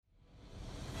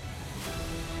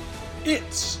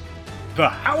It's the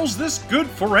How's This Good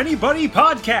for Anybody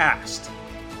podcast,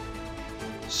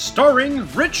 starring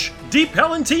Rich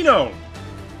DiPalentino,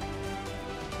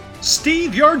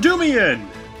 Steve Yardumian,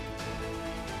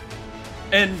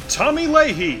 and Tommy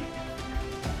Leahy.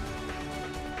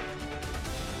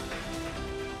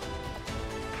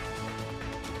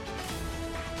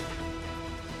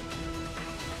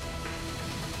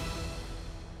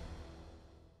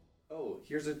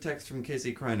 Here's a text from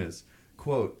Casey Kreines.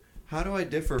 Quote, "How do I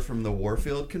differ from the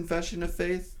Warfield Confession of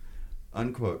Faith?"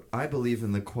 Unquote. I believe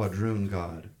in the Quadroon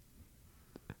God.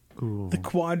 Ooh. The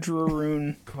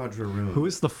Quadroon. Quadroon. Who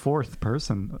is the fourth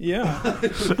person? Yeah.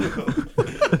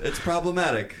 It's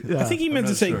problematic. Yeah. I think he meant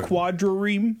to say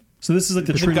Quadrireme. So this is like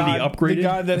the Trinity god, upgraded? The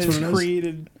god that That's has what it is?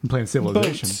 created I'm playing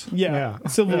Civilization. boats. Yeah.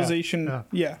 Civilization.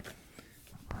 Yeah.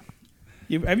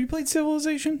 Have you played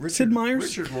Civilization? Sid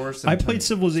Meier's? Richard Rohr I played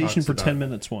Civilization talks for about 10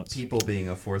 minutes once. People being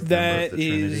a fourth member That of the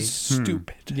Trinity. is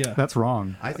stupid. Yeah. That's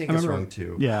wrong. I think it's wrong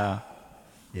too. Yeah.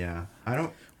 Yeah. I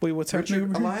don't. Wait, what's happening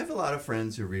over here? I have a lot of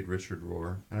friends who read Richard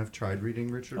Rohr, and I've tried reading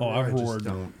Richard Rohr. I've I just roared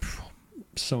don't.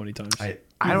 so many times. I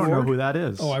don't know who that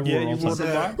is. I roar Yeah, all you the roared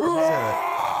time. a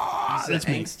lot. He's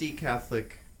an angsty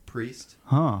Catholic priest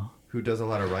Huh. who does a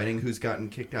lot of writing, who's gotten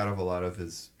kicked out of a lot of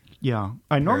his... Yeah.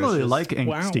 I normally Parishes. like angsty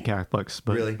Wow. Catholics,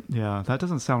 but Really? yeah, that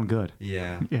doesn't sound good.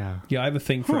 Yeah. Yeah. Yeah, I have a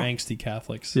thing for angsty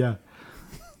Catholics. Yeah.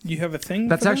 You have a thing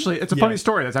That's for them? actually, it's a Yeah. funny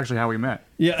story. That's actually how we met.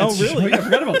 Yeah. Oh, it's- really? I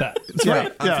forgot about that. That's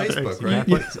right. On Facebook, right?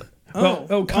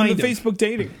 Oh, kind on the of. Facebook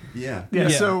dating. Yeah. Yeah, Yeah,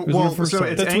 so, it was the first so one.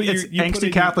 it's, That's what it's you put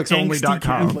in angstycatholicsonly.com.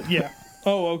 Catholic. Yeah.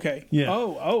 Oh, okay. Yeah.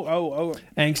 Oh.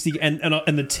 Angsty, and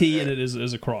the T in it is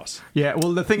a cross. Yeah,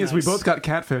 well, the thing is, we Nice. both got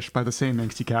catfished by the same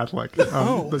angsty Catholic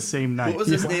the same night. What was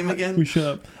his name again? We shut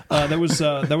up. That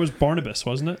was Barnabas,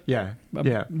 wasn't it? Yeah,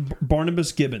 yeah.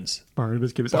 Barnabas Gibbons.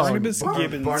 Barnabas Gibbons. Barnabas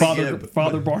Gibbons. Barney Gibb.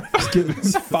 Father Barnabas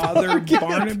Gibbons. Father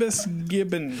Barnabas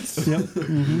Gibbons. Yep.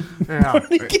 Yeah.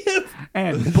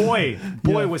 And boy,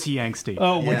 was he angsty.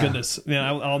 Oh my Yeah. goodness!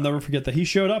 Yeah, I'll never forget that. He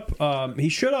showed up.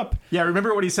 Yeah,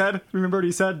 remember what he said? Remember what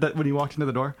he said that when he walked into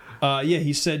the door? Yeah,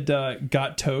 he said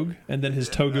got togue, and then his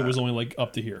toga was only like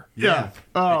up to here. Yeah.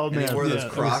 Oh, And man. he wore those Yeah,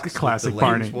 Crocs. with Classic the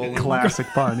Barney. lane swollen. Classic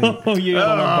Barney. Oh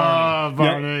yeah,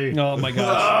 Barney. Yep. Oh my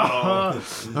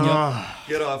gosh!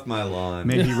 Get off my lawn.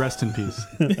 May he rest in peace.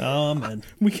 Oh man!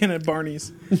 Weekend at Barney's.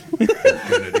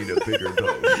 Gonna need a bigger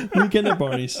boat. Weekend at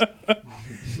Barney's.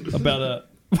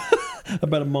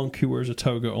 About a monk who wears a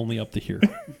toga only up to here.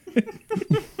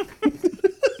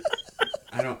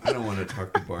 I don't want to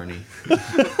talk to Barney.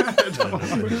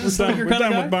 We're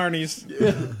done with Barney's.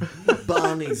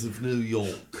 Barney's of New York.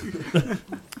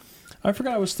 I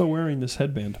forgot I was still wearing this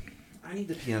headband. I need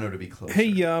the piano to be closer. Hey,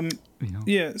 You know?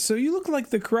 yeah. So you look like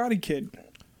the Karate Kid.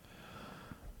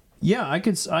 Yeah, I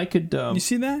could. You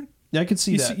see that? I could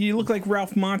see that. You look like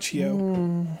Ralph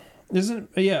Macchio. Isn't?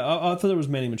 Yeah, I thought it was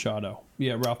Manny Machado.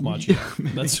 Yeah, Ralph Macchio.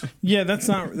 That's. Yeah, that's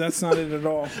not it at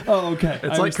all. Oh, okay.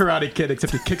 It's like Karate Kid,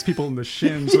 except he kicks people in the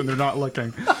shins when they're not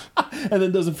looking. and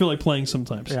then doesn't feel like playing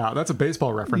sometimes. Yeah, that's a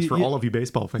baseball reference for all of you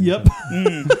baseball fans. Yep.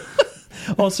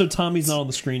 Also, Tommy's not on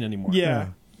the screen anymore. Yeah.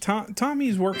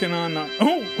 Tommy's working on.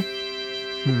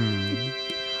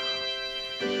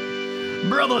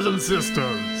 Brothers and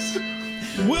sisters.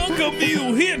 Welcome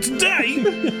you here today.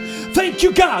 Thank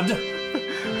you, God.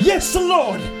 Yes, the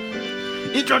Lord.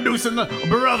 Introducing the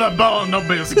Brother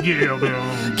Barnabas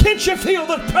Gibbons. Can't you feel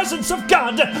the presence of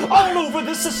God all over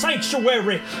this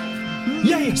sanctuary?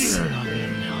 Yes.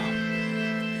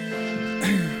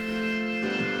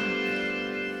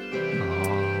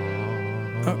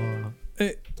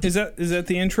 Is that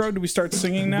the intro? Do we start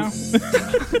singing now?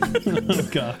 Oh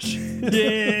gosh.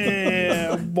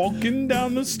 Yeah, walking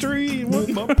down the street with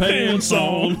my Pants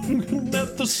on.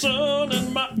 Let the sun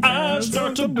in my eyes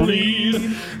start to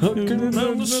bleed. Looking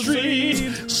down the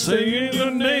street, saying your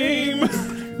name.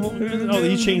 Oh,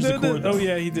 he changed the chord. Oh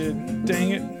yeah, he did. Dang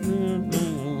it.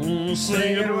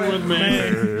 Sing it with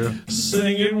me.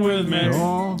 Sing it with me.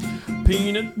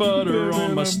 Peanut butter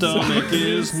on my stomach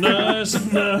is nice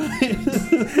and nice.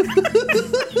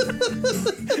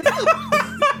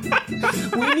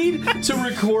 We need to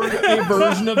record a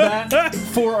version of that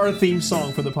for our theme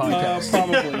song for the podcast.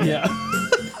 Probably. Yeah.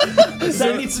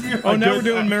 That needs to be. Oh, now we're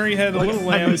doing Mary Had a Little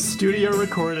Like Lamb. a studio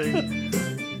recording.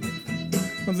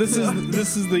 Well, this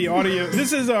is the audio.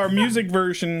 This is our music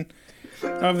version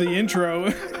of the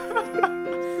intro.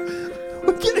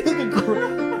 We're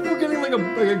getting like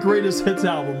a greatest hits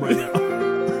album right now.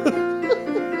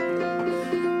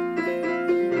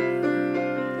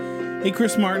 Hey,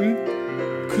 Chris Martin.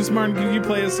 Chris Martin, could you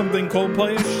play us something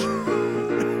Coldplay-ish?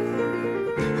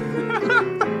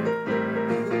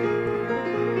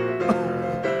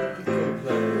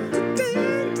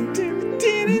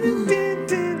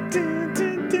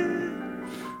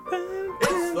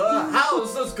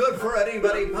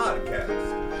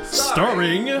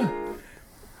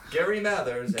 Gary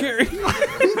Mathers. Gary.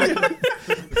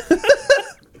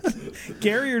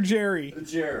 Gary or Jerry?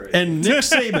 Jerry. And Nick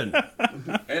Saban.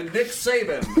 And Nick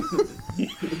Saban.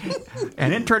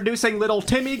 And introducing little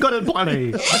Timmy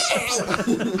Goodbody.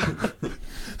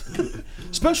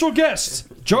 Special guest,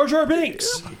 Jar Jar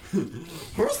Binks.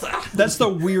 Who's that? That's the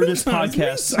weirdest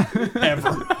podcast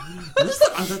ever. Who's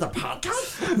that under the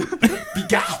podcast?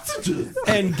 Begat.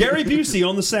 And Gary Busey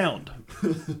on the sound.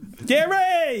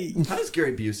 Gary! How does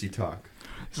Gary Busey talk?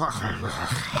 Like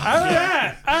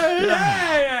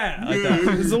that.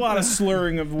 There's a lot of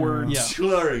slurring of words. Yeah.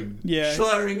 Slurring. Yeah.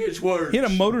 Slurring his words. He had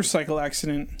a motorcycle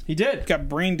accident. He did. Got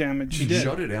brain damage. He did.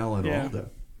 Shut it, Alan Yeah. Alda.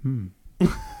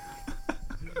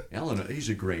 Alan, he's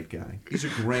a great guy. He's a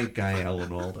great guy,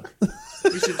 Alan Alda.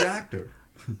 He's a doctor.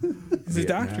 He's a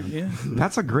doctor, yeah.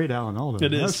 That's a great Alan Alda.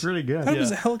 It is. That's really good. That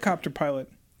was a helicopter pilot.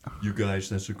 You guys,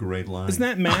 that's a great line. Isn't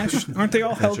that MASH? Aren't they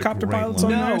all That's a helicopter great pilots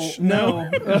line. on No,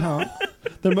 MASH? no.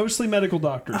 They're mostly medical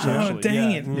doctors. Oh, actually.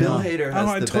 dang Yeah. it. Bill Hader has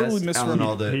I the totally best Alan misread.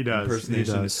 Alda He does. impersonation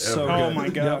He does. So ever. Oh good. my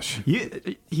gosh.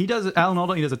 He does Alan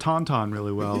Alda. He does a tauntaun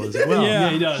really well as well. Yeah. Yeah,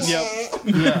 he does. Yep.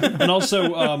 Yeah, and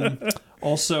also Al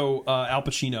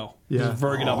Pacino. Yeah. He's a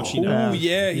very good Al Pacino. Oh,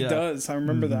 yeah, he Yeah. does. I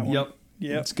remember that one. Yep.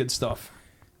 Yep. That's good stuff.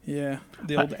 Yeah.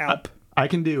 The old Alp. I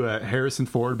can do Harrison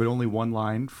Ford, but only one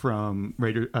line from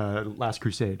Last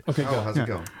Crusade. Okay, Oh, go. how's it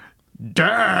go?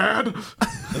 Dad!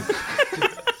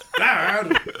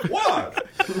 Dad! What?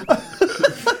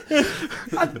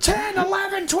 10,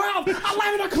 11, 12,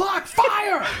 11 o'clock,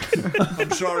 fire!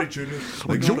 I'm sorry, Junior.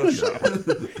 I gotta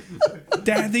shut.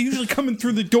 Dad, they usually come in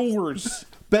through the doors.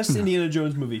 Best Indiana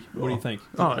Jones movie. What do you think?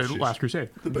 Oh, Last Crusade.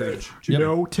 The bitch.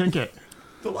 No ticket.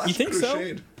 The last You think so?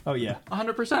 crusade. Oh, yeah.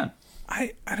 100%.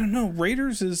 I don't know.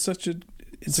 Raiders is such a...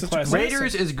 It's a such classic.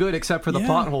 Raiders is good except for the Yeah.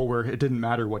 plot hole where it didn't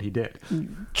matter what he did.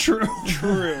 True.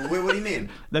 True. Wait, what do you mean?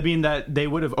 That mean that they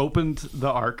would have opened the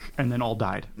ark and then all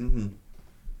died.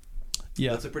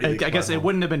 Yeah. That's a pretty I big guess plot it hole.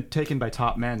 wouldn't have been taken by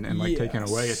top men and like taken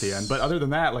Yes. away at the end. But other than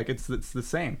that, like it's the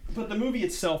same. But the movie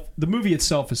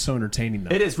itself is so entertaining,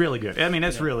 though. It is really good. I mean,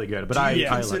 it's really good. But Do you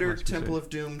I consider like Last Temple Crusade. of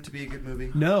Doom to be a good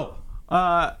movie? No.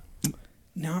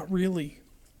 Not really.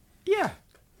 Yeah,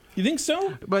 You think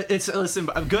so? but it's listen,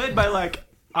 good by like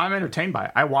I'm entertained by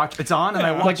it. I watch it's on and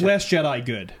I watch Like it, Last Jedi,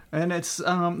 good. and it's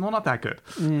well not that good.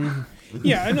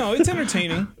 Yeah, I know. It's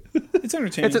entertaining. It's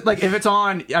entertaining. It's like if it's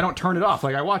on, I don't turn it off.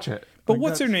 Like I watch it. but Like,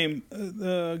 what's her that's-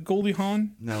 name? Goldie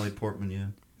Hawn? Natalie Portman, yeah.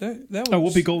 That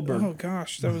was, Whoopi Goldberg. Oh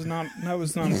gosh, that was not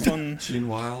a fun. Gene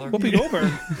Wilder. Whoopi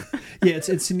Goldberg. Yeah,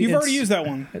 it's You've already used that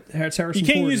one. It's Harrison You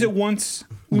can't Ford. use it once.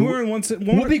 We were in once.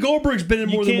 Whoopi Goldberg's been in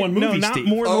You more than can't- one movie, No, not Steve.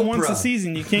 more than once a Oprah.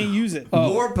 season. You can't use it.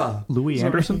 Lorpa. Louis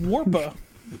Anderson. Warpa.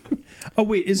 Oh,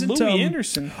 wait, isn't Louis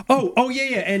Anderson. Oh,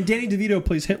 yeah. And Danny DeVito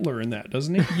plays Hitler in that,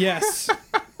 doesn't he? Yes.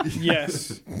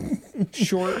 Yes.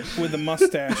 Short with a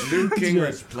mustache. Newt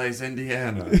Gingrich plays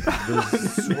Indiana. The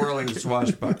swirling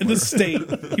swashbuckler. The state.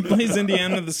 He plays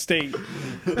Indiana the state.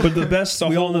 But the best,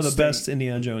 we all whole know the state. best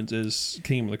Indiana Jones is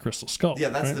Kingdom of the Crystal Skull. Yeah,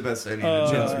 that's right? the best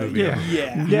Indiana Jones movie. Yeah. ever.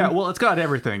 Yeah. Yeah, well, it's got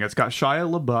everything. It's got Shia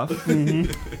LaBeouf,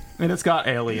 and it's got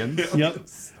aliens. Yep.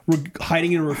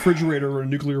 Hiding in a refrigerator or a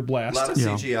nuclear A blast. lot of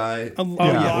Yeah. CGI. A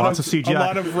lot lots of CGI. A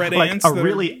lot of red like ants. a that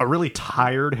really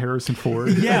tired Harrison Ford.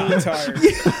 Yeah. really tired.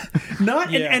 Not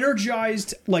an Yeah.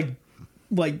 energized, like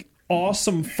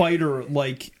awesome fighter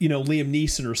like, Liam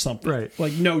Neeson or something. Right.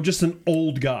 Like, no, just an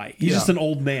old guy. He's Yeah. just an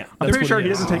old man. I'm That's pretty what sure he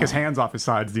is. doesn't take his hands off his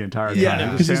sides the entire time. Yeah, He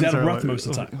just because he's stands out of there breath like- most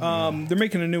of the time. They're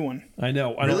making a new one. I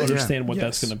know. I don't Really? understand what Yes.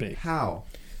 that's going to be. How?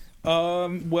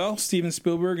 Well, Steven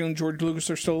Spielberg and George Lucas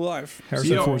are still alive.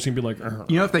 Harrison Ford's going to be like,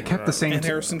 You know, if they kept the same, And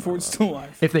Harrison Ford's still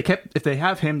alive. if they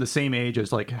have him the same age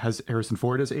as like has Harrison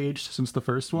Ford has aged since the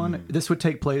first one, this would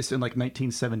take place in like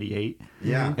 1978.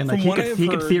 Yeah. And like From what I've he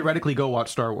could heard- theoretically go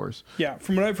watch Star Wars. Yeah,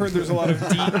 from what I've heard, there's a lot of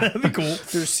deep. that'd be cool.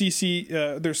 There's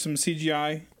some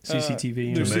CGI.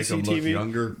 CCTV. There's To make him look CCTV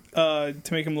younger. To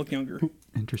make him look younger.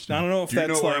 Interesting. I don't know if Do you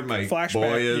that's know where like my boy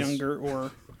flashback is? younger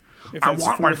or. If I that's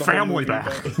want for my the whole family movie,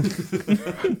 back.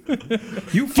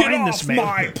 but- You Get find off this man.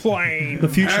 my plane! The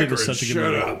Fugitive Hagrid, is such a good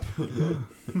shut movie. up.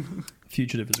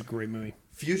 Fugitive is a great movie.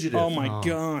 Fugitive. Oh my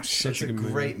gosh! Such It's a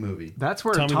great movie. That's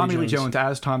where Tommy Tommy Lee Lee Jones. Jones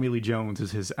as Tommy Lee Jones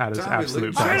is his at his Tommy Lee absolute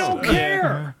Jones. best. I don't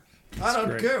care. I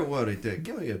don't care what he did.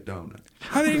 Give me a donut.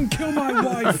 I didn't kill my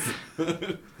wife.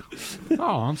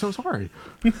 Oh, I'm so sorry.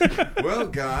 Well,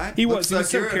 guy, He looks was like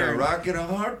so you're in a caring. rock and a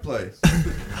hard place.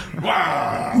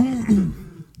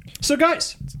 So,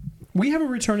 guys, we have a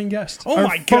returning guest. Oh Our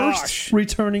my first gosh.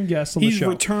 returning guest on the He's show.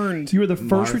 returned. You are the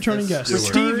first Martha returning guest. Stewart.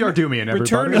 Steve Yardumian, everybody.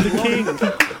 Return to the king.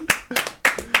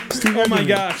 Steve. Oh my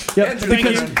gosh. Yeah, Andrew,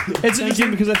 because thank you. it's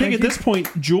interesting because I think at this point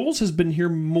Jules has been here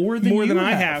more than you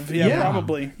I have. Yeah,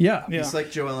 probably. Yeah. He's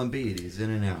like Joel Embiid. He's in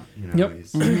and out. You know, Yep.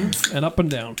 he's And up and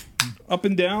down. Up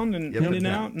and down and yep, in and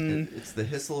down. out, and It's the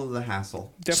hissle of the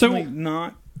hassle. definitely So-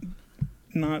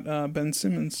 not Ben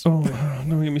Simmons. Oh,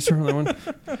 don't get me started on that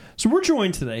one. So we're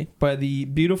joined today by the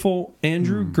beautiful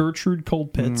Andrew Gertrude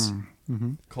Coldpitz.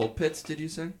 Cold pits, did you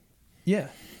say? Yeah.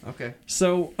 Okay.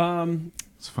 So,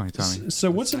 It's funny, Tommy. so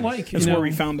what's it like? That's where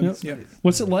we found him. Yep. Yeah.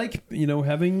 What's it like?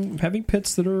 having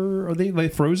pits that are they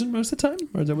like frozen most of the time,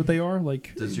 or is that what they are?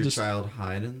 Like, Does your just- child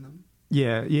hide in them?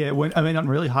 Yeah. When on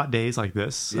really hot days like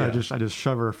this, Yeah. I just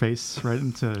shove her face right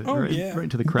into right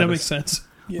into the that crevice. makes sense.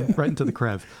 Yeah. Right into the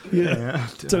crev. Yeah.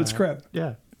 So it's crap.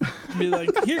 Yeah. Be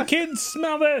like, here, kids,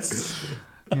 smell this.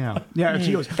 Yeah.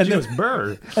 She goes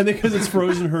burr. And then because it's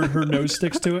frozen, her nose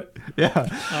sticks to it. Yeah.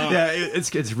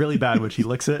 It's really bad when she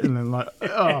licks it and then like,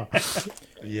 oh.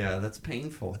 Yeah, that's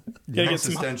painful. Gotta get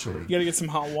some Existentially. You gotta get some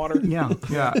hot water. Yeah.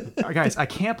 Guys, I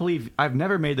can't believe I've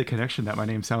never made the connection that my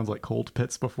name sounds like Cold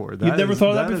Pits before. You've never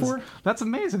thought of that before? That's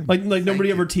amazing. Like nobody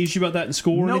ever teased you about that in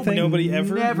school or anything. Nobody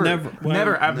ever. Never.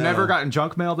 Wow. I've No. never gotten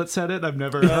junk mail that said it. I've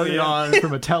never heard it on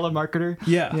from a telemarketer.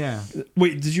 Yeah. Yeah.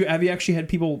 Wait, have you actually had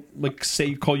people like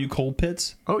call you Cold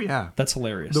Pits? Oh yeah. That's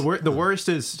hilarious. The worst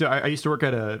is I used to work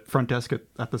at a front desk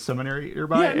at the seminary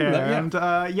nearby, Yeah, I remember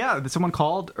that, and someone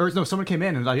called, or no, someone came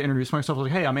in and I introduced myself. I was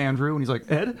like, "Hey, I'm Andrew," and he's like,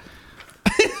 "Ed,"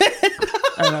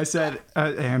 and I said,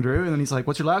 "Andrew," and then he's like,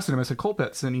 "What's your last name?" I said,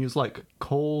 "Coldpitz," and he was like,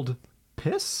 "Cold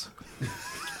piss."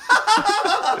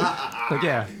 Like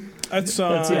yeah, That's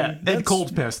Ed that's,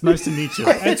 Coldpiss. Nice to meet you.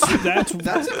 That's That's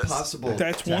impossible.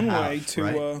 that's to one have, way to.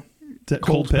 right? Cold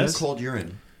Cold Piss. Cold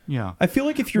urine. Yeah. I feel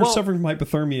like if you're Well, suffering from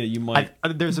hypothermia, you might.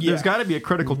 There's Yeah. got to be a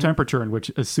critical temperature in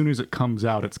which, as soon as it comes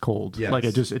out, it's cold. Yes. Like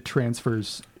it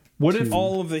transfers. What if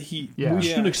all of the heat. Yeah. we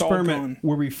should it's all experiment gone.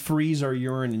 where we freeze our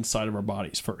urine inside of our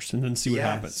bodies first, and then see what Yes.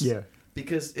 happens? Yeah.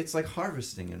 Because it's like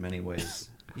harvesting in many ways.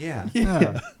 Yeah.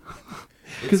 Yeah.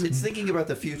 It's thinking about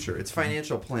the future. It's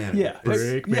financial planning. Yeah.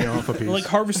 Break me off a piece. Like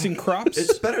harvesting crops.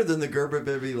 It's better than the Gerber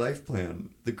Baby Life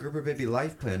Plan. The Gerber Baby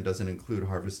Life Plan doesn't include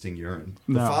harvesting urine.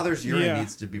 The No. father's urine Yeah.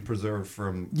 needs to be preserved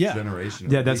from Yeah. generation.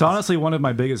 Yeah, that's honestly one of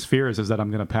my biggest fears is that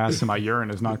I'm going to pass and my urine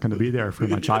is not going to be there for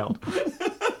my child.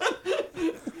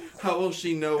 How will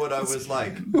she know what I was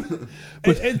like?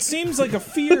 It seems like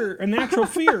a natural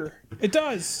fear. It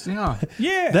does. Yeah.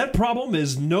 Yeah. That problem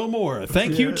is no more.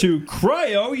 Thank you to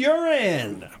cryo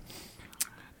urine.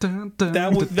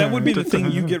 that would be the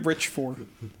thing you get rich for.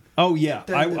 Oh yeah,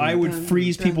 I would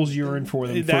freeze people's urine for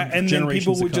them. That, for and then generations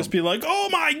people to would come. just be like, "Oh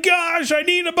my gosh, I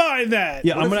need to buy that."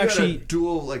 Yeah, What I'm if gonna you had actually. a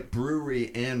dual like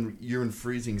brewery and urine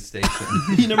freezing station.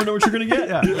 You never know what you're gonna get.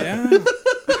 Yeah. Yeah.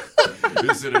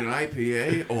 Is it an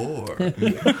IPA or?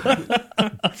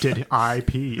 Did I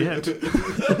pee it?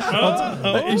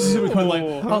 It's just gonna be kind of like,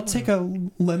 I'll take a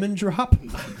lemon drop.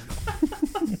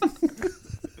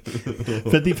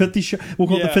 50-50 we'll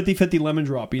call it the 50-50 lemon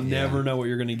drop. You never know what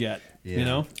you're gonna get. Yeah. You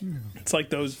know? It's like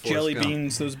those Forrest jelly Gump.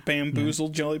 beans, those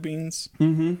bamboozled jelly beans.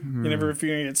 Mm-hmm. You never if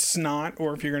you're gonna get snot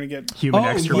or if you're gonna get Human Oh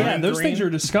excrement. yeah, those green. things are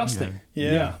disgusting.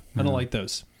 Yeah. I don't like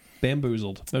those.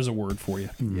 Bamboozled. There's a word for you.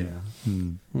 Yeah.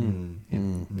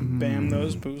 bam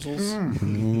those boozles.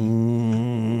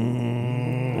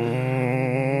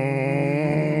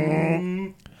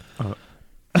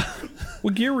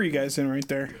 What gear were you guys in right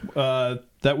there?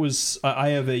 That was I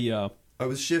have a I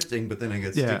was shifting, but then I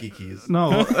got Yeah. sticky keys.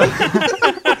 No.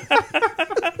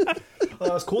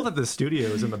 Well, it's cool that the studio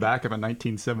is in the back of a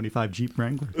 1975 Jeep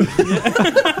Wrangler.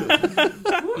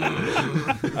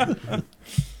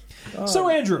 So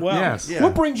Andrew, Well, Yes. Yeah.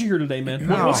 what brings you here today, man?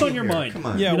 No. What's on Here, your mind? Come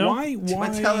on. Yeah, You know? why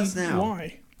Tell us now.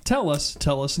 Why? Tell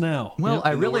us now. Well,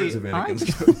 I In the words really, of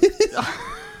Anakin.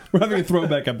 We're having a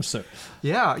throwback episode.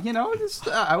 yeah,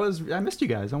 I missed you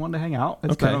guys. I wanted to hang out.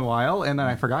 It's Okay. been a while, and then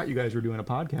I forgot you guys were doing a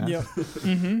podcast. Yeah,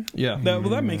 Yeah.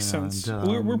 that makes sense.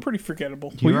 And, We're pretty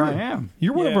forgettable. Here I am.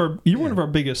 You're one of our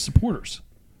biggest supporters.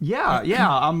 Yeah.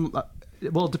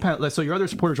 Well, it depends. So your other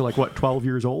supporters are like what, 12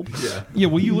 years old? Yeah. Yeah,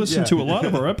 well, you listen to a lot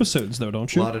of our episodes, though, don't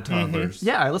A you? lot of toddlers.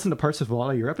 Yeah, I listen to parts of a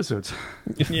lot of your episodes.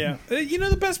 Yeah,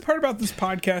 the best part about this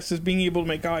podcast is being able to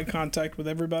make eye contact with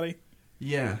everybody,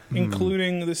 Yeah.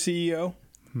 including the CEO.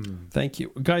 Thank you,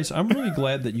 guys. I'm really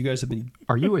glad that you guys have been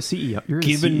Are you a CEO? You're a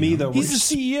giving CEO. me the He's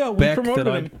the CEO. We respect promoted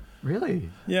that him. Really?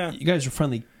 Yeah, You guys are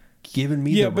finally giving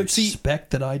me Yeah, the but see,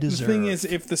 respect that I The deserve. thing is,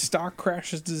 if the stock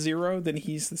crashes to zero, then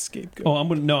he's the scapegoat. oh, I'm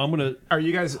gonna. Are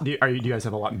you guys? Do you guys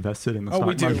have a lot invested in the Oh, stock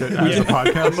we do. market Yeah. as a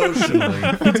podcast? Emotionally.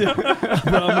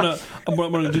 I'm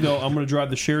gonna do though. I'm gonna drive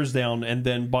the shares down and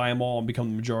then buy them all and become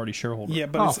the majority shareholder. Yeah,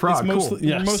 but Oh, it's fraud, mostly cool.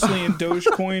 you're Yes. mostly in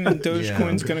Dogecoin, and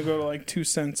Dogecoin's Yeah. going to go to like 2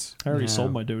 cents. I already Yeah.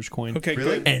 sold my Dogecoin. Okay,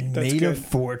 Really? good. And That's made good. a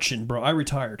fortune, bro. I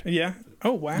retired. Yeah.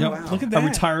 Oh wow! Yep. Look at that. I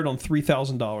retired on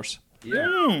 $3,000. Yeah.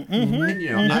 Mm-hmm. And, you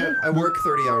know, I work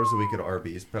 30 hours a week at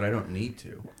Arby's, but I don't need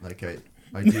to. Like, I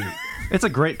do. It's a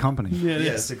great company. Yeah, it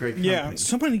Yeah, is. it's a great company. Yeah,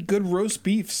 so many good roast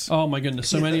beefs. Oh my goodness,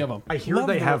 so many of them. I hear Love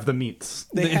they the- have the meats.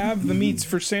 They have the meats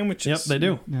for sandwiches. Yep, they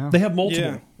do. Yeah. They have multiple.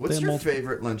 Yeah. They What's have your multiple.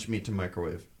 favorite lunch meat to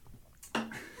microwave?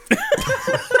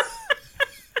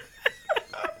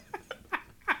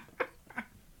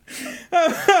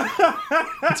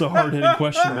 It's a hard hitting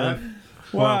question, man.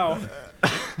 Wow.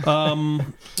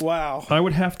 Wow. I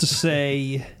would have to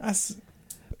say That's,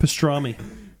 pastrami.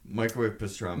 Microwave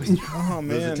pastrami. oh Those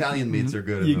man. Italian meats are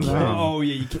good. You in the can, way. oh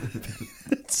yeah, you can.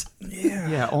 Yeah.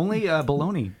 Yeah, only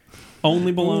bologna.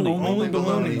 Only bologna. Only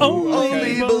bologna.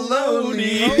 Only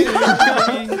bologna.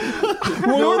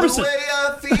 Roy Know the Orbison. way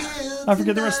I feel. I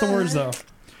forget the rest of the words though.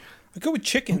 I go with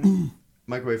chicken.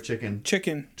 Microwave chicken.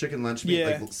 Chicken. Chicken lunch meat,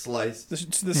 Yeah. like sliced. The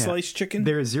Yeah. sliced chicken.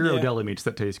 There are zero Yeah. deli meats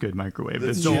that taste good microwave.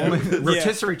 That's It's true. only Yeah.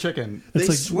 rotisserie chicken. They It's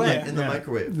like- sweat yeah. in the Yeah.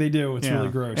 microwave. They do. It's Yeah. really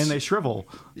gross. And they shrivel.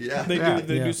 Yeah. They Yeah. do.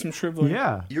 They Yeah. do some shriveling.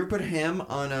 Yeah. You ever put ham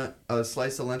on a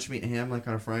slice of lunch meat ham, like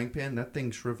on a frying pan? That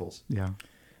thing shrivels. Yeah.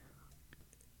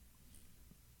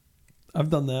 I've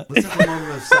done that. Let's have a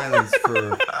moment of silence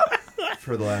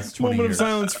for the last 20 Moment of years.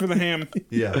 silence for the ham.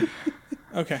 Yeah.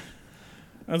 Okay.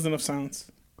 That was enough silence.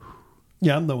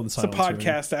 Yeah, I'm done with the It's a silence. already.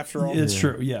 podcast after all. It's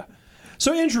true. Yeah.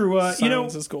 So Andrew, you know,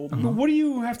 Silence is golden. what do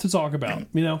you have to talk about?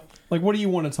 You know, like what do you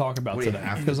want to talk about What do you today?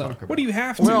 have to 'Cause talk about? What do you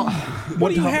have to? Well, what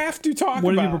do you have to talk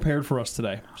What about? have you prepared for us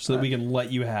today, so that we can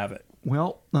let you have it?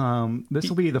 Well, this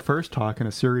will be the first talk in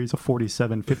a series of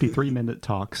 47 53-minute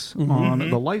talks on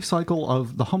the life cycle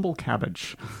of the humble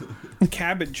cabbage.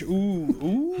 Cabbage.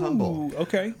 Ooh. Humble.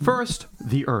 Okay. First,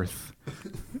 the earth.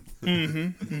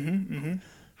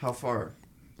 How far?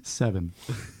 7.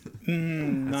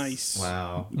 Nice.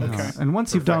 Wow. Okay. And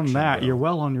once you've done Perfection, that, bro. you're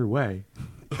well on your way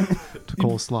to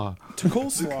coleslaw. To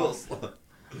coleslaw. Coleslaw.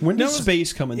 When does Now,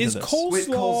 space come into Is this? coleslaw? Wait,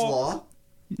 coleslaw?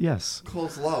 Yes.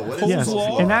 Coleslaw. What is Coleslaw? Yes.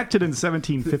 coleslaw? Enacted in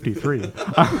 1753.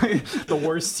 The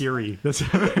worst Siri that's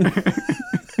ever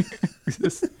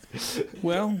existed.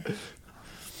 Well,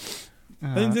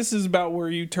 I think this is about where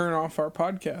you turn off our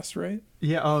podcast, right?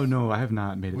 Yeah. Oh no, I have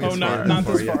not made it. Wait, this not far. not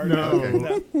this Yeah. far.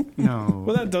 No. No. No.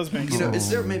 Well, that does make You know, sense. is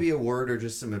there maybe a word or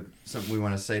just something we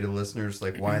want to say to listeners,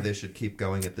 like why they should keep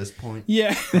going at this point?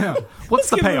 Yeah. Yeah. What's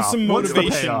the give them payoff? some What's the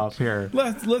motivation. payoff here?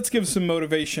 Let's give some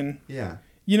motivation. Yeah.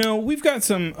 You know, we've got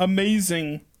some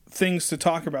amazing things to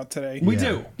talk about today. We Yeah.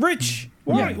 do. Rich,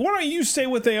 why don't you say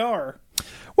what they are?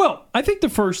 Well, I think the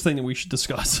first thing that we should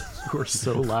discuss. You're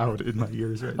so loud in my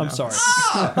ears right now. I'm sorry.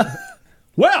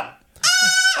 Well,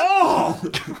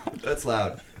 That's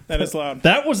loud. That is loud.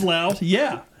 that was loud.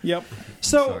 Yeah. Yep.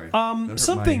 So, Sorry. That hurt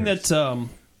something my that,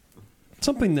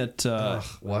 something that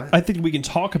What? I think we can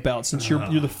talk about since you're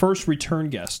the first return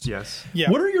guest. Yes. Yeah.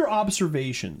 What are your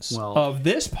observations Well- of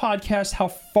this podcast? How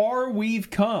far we've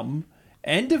come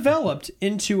and developed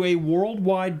into a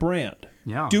worldwide brand?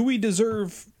 Yeah. Do we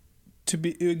deserve to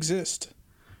exist?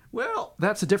 Well,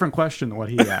 that's a different question than what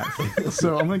he asked.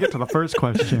 So I'm going to get to the first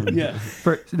question. Yeah.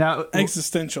 Now,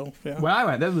 Existential. Yeah. when I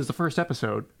went, that was the first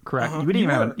episode, correct? Uh-huh. We didn't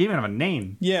You even were. even have a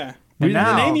name. Yeah. We didn't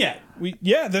have a now- name yet.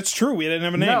 Yeah, that's true. We didn't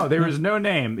have a name. No, there was no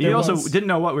name. You There also was. didn't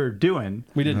know what we were doing.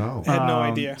 We didn't. No. I had no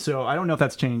idea. So I don't know if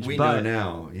that's changed. We but know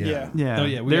now. Yeah. Yeah. Yeah. Oh,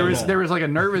 yeah, we there know was now. there was like a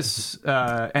nervous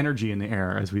energy in the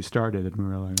air as we started, and we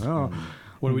were like, "Oh,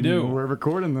 What do we do? We're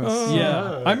recording this."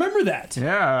 Yeah. I remember that.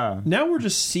 Yeah. Now we're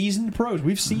just seasoned pros.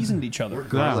 We've seasoned each other. We're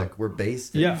garlic. We're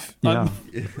based. Yeah. Yeah.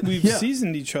 We've Yeah.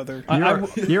 seasoned each other.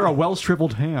 You're a well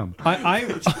shriveled ham.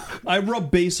 I rub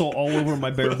basil all over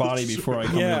my bare body before I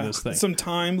come into Yeah. this thing. Some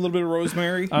thyme, a little bit of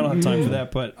rosemary. I don't have time for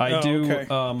that, but I Oh, do.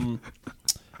 okay.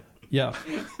 Yeah.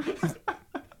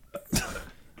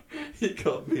 He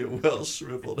called me a well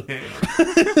shriveled ham.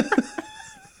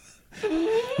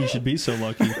 You should be so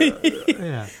lucky.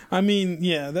 Yeah. I mean,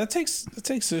 yeah, that takes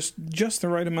just the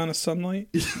right amount of sunlight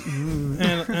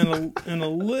and a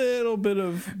little bit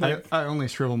of I only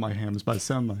shrivel my hams by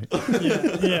sunlight.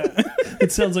 yeah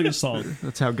It sounds like a song.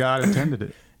 That's how God intended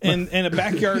it. and a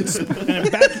backyard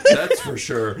That's for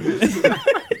sure.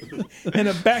 and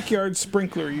a backyard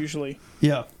sprinkler usually.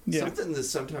 Yeah. Yeah. Something that's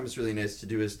sometimes really nice to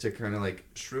do is to kind of like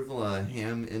shrivel a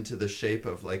ham into the shape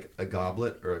of like a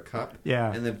goblet or a cup.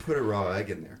 Yeah. And then put a raw egg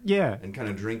in there. Yeah. And kind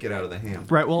of drink it out of the ham.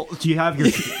 Right. Well, do you have your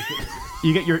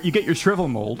you get your shrivel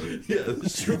mold? Yeah, the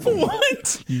shrivel.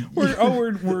 What?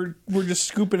 We're just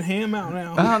scooping ham out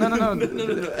now. Oh, no.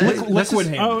 Liquid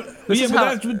ham. Oh, This yeah, is but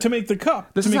how- that's to make the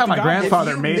cup. This to is make how the my goblet.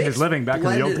 grandfather If you made his mix living back in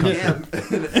the old blended country.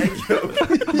 ham and egg yolk,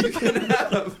 you can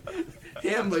have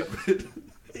ham liquid.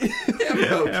 Ham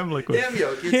yolk. Ham liquid. Ham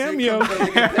yolk. It's, Ham it yolk. comes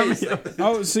like a paste.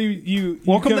 Oh, so you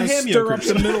Welcome kinda to Ham stir up Yokers.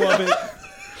 the middle of it.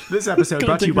 This episode Gonna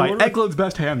brought to you take by your order? Egglode's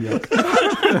Best Ham Yolk.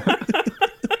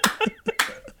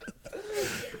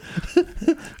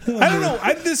 I don't know.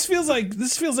 This feels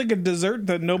like a dessert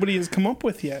that nobody has come up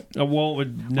with yet. Well,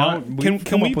 now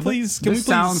Can we please? This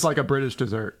sounds like a British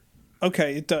dessert.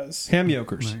 Okay, it does. ham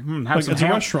yokers. Have Like some it's a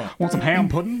ham. restaurant. Want some ham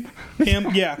pudding?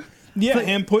 Ham, yeah,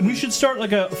 ham pudding. We should start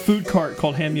like a food cart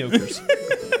called Ham Yokers.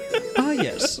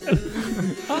 Yes.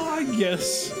 I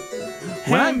guess.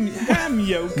 When Ham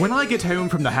yolk. When I get home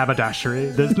from the haberdashery,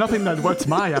 there's nothing that whets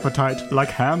my appetite like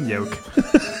ham yolk.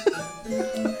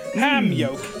 Ham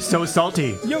yolk. So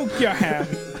salty. Yolk your ham.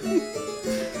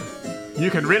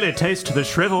 You can really taste the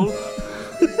shrivel.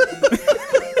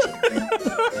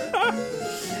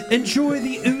 Enjoy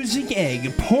the oozing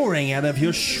egg pouring out of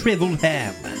your shriveled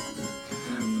ham.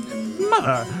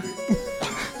 Mother,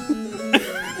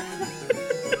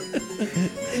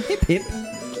 Hip hip.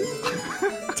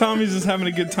 Tommy's just having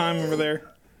a good time over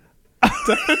there.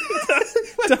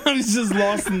 Tommy's just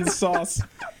lost in the sauce.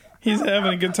 He's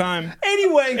having a good time.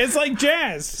 Anyway, It's like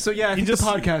jazz. so yeah, I think just- the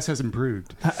podcast has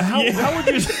improved. how would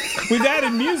you? We've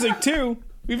added music too.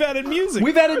 We've added music.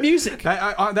 We've added music.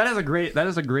 That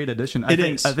is a great addition. It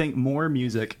is. I think more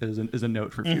music is a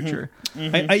note for future. Yeah.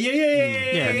 Note for the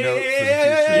future.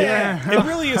 Yeah. It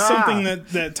really is something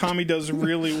that Tommy does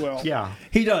really well. Yeah.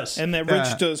 He does. And that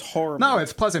Rich does horrible. No,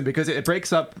 it's pleasant because it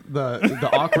breaks up the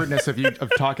awkwardness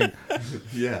of talking.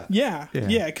 Yeah. Yeah,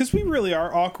 because we really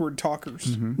are awkward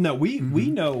talkers. No, we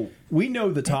know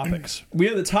the topics. We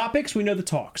know the topics. We know the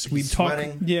talks. We talk.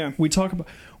 Sweating. Yeah. We talk about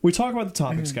the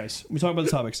topics, guys. We talk about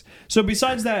the topics. So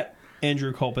besides that,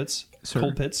 Andrew Colpitts,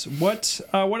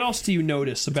 what else do you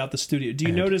notice about the studio? Do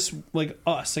you notice like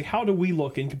us? Like how do we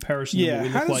look in comparison to what Yeah, we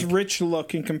how look does like? Rich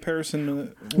look in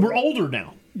comparison to... We're older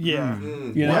now. Yeah.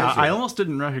 You know? Yeah, I almost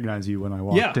didn't recognize you when I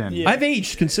walked in. Yeah. I've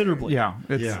aged considerably. Yeah,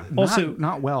 it's Yeah. also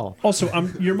not well. Also,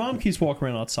 your mom keeps walking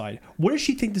around outside. What does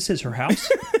she think this is? Her house?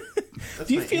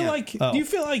 Do you feel like Oh. do you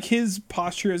feel like his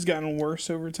posture has gotten worse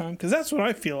over time? Because that's what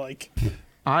I feel like.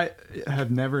 I have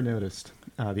never noticed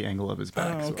the angle of his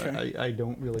back, Oh, okay. so I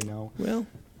don't really know. Well,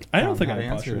 I don't think how I to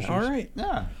have answer posture that. issues. all right.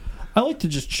 Yeah. I like to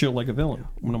just chill like a villain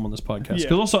when I'm on this podcast. Because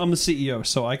Yeah. also I'm the CEO,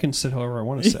 so I can sit however I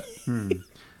want to sit.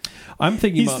 I'm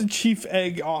thinking He's about the chief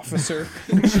egg officer.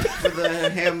 For the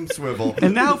ham swivel.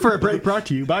 And now for a break brought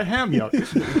to you by Ham Yolk.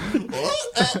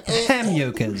 ham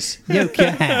yokers. Yoke your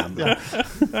ham.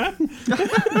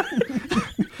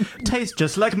 Tastes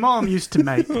just like Mom used to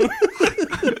make.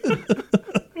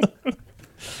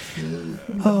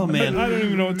 Oh man. I don't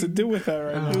even know what to do with that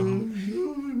right now.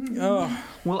 Oh,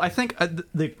 Well, I think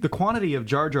the quantity of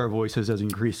Jar Jar voices has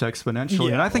increased exponentially,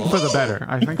 Yeah. and I think for the better.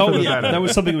 I think for Oh the yeah, better. that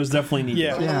was something that was definitely needed.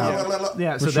 yeah.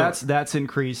 Yeah, so sure. that's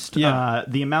increased. Yeah.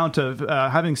 The amount of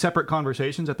having separate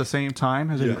conversations at the same time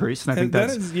has increased, and I think That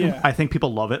that's. is- yeah. I think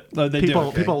people love it. Oh, they do. people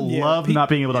Okay. people Yeah. love not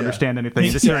being able to Yeah. understand anything,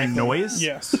 just hearing noise.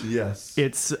 Yes. Yes.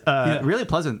 It's really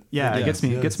pleasant. Yeah, it gets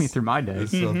me through my day.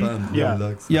 It's a band Yeah. that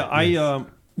likes Yeah, that. I Yes.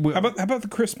 How about the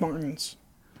Chris Martins?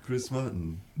 Chris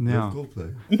Martin. Yeah.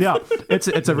 Coldplay. Yeah, it's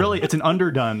an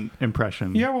underdone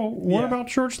impression. yeah. Well, what Yeah. about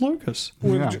George Lucas?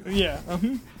 Yeah.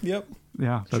 Yep.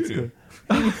 Yeah, that's good.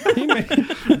 He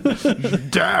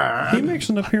makes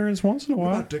an appearance once in a What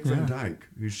while. about Dick Van Dyke?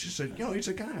 He's just he's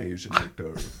a guy. He's an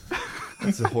actor.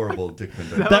 That's a horrible Dick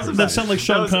Van Dyke. That sounds like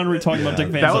Sean Connery talking about Dick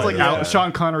Van That was Dyke. like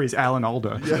Sean Connery's Alan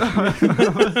Alda.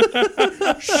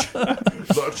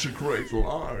 That's a great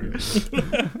line.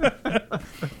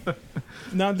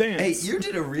 Now dance. Hey, you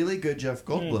did a really good Jeff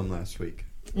Goldblum last week.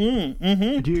 Do you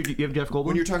have Jeff Goldblum?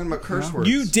 When you're talking about curse words.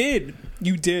 You did.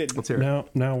 Let's hear it.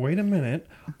 Now wait a minute.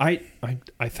 I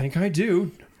think I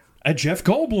do. A Jeff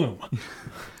Goldblum.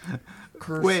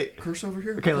 Curse, Wait. Curse over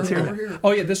here. Okay, let's curse hear over it. here.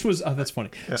 Oh yeah, this was that's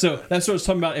funny. So that's what I was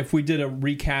talking about. If we did a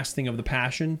recasting of The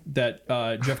Passion, that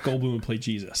Jeff Goldblum would play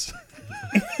Jesus.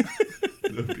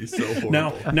 That'd be so horrible.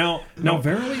 Now,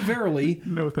 verily,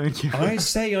 No, thank you. I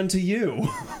say unto you.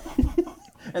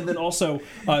 And then also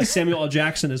Samuel L.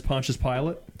 Jackson as Pontius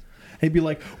Pilate. He'd be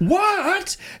like,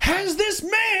 "What has this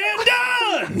man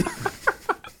done?"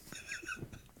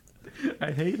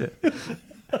 I hate it.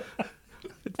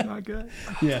 It's not good.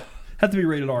 Yeah. Have to be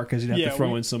rated R because you'd have Yeah, to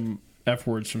throw we- in some F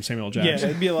words from Samuel Yeah, Jackson.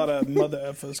 there'd be a lot of mother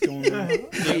effers going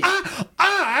on.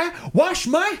 I wash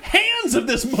my hands of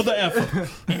this mother effer.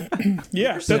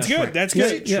 Yeah, that's good. That's You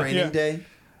good. see Training Yeah. Day?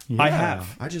 I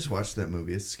have. I just watched that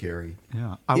movie. It's scary.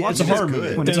 Yeah, I Yeah, watched it's it a horror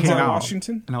movie. when it Denzel came out,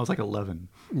 Washington? and I was like 11.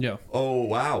 Yeah. Oh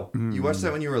wow! You watched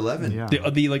that when you were 11. Yeah.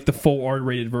 The full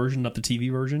R-rated version, not the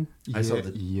TV version, I saw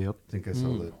the. Yep. I think I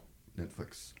saw the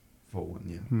Netflix full one.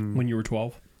 Yeah. when you were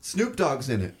 12. Snoop Dogg's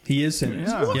in it. He is in it.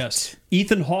 Yeah. What? Yes.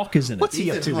 Ethan Hawke is in it. What's he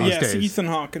up to Ethan these Hawke. Yes, days? Ethan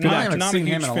Hawke. I Not, haven't not a seen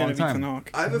huge him in a fan long of time. Ethan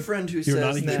Hawke. I have a friend who You're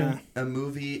not says a that huge a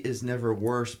movie is never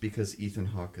worse because Ethan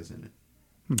Hawke is in it.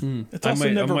 It's also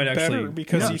never better actually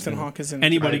because yeah. Ethan Hawke is in it.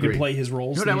 Anybody I can agree. play his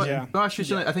roles. You know what? Yeah. No,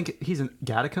 actually, I think he's in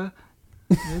Gattaca.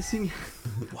 Have you seen-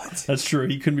 That's true.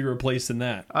 He couldn't be replaced in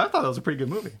that. I thought that was a pretty good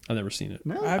movie. I've never seen it.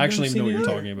 No? I've I actually never know what seen you're it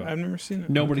talking either. about. I've never seen it.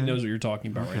 Nobody knows what you're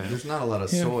talking about right now. There's not a lot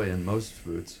of Yeah. soy in most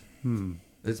foods.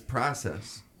 It's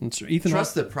processed. That's true. Ethan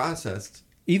Trust Hawke, the processed.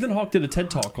 Ethan Hawke did a TED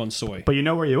Talk on soy. But you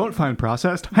know where you won't find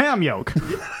processed? Ham yolk.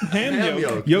 Ham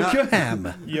yolk. Yoke Not- your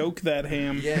ham. Yolk that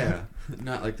ham. Yeah,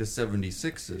 not like the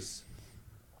 76s.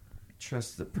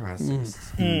 Trust the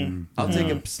process. I'll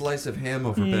take a slice of ham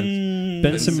over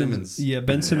Ben Simmons. Yeah,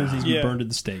 Ben Simmons needs to be Yeah. burned at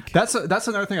the stake. That's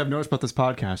another thing I've noticed about this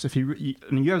podcast. If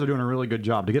and you guys are doing a really good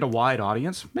job to get a wide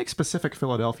audience, make specific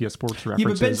Philadelphia sports Yeah,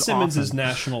 references. but Ben Simmons often. is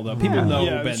national though. People know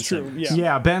Yeah, Ben that's true. Simmons. Yeah.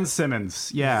 Yeah, Ben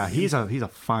Simmons. Yeah, he's a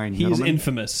fine He's gentleman.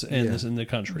 infamous in Yeah. this in the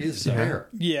country. His So- hair.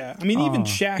 Yeah, I mean, even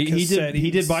Shaq He has did- said he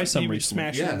did he's- buy some he would recently.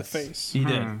 smash him in the Yes. face. He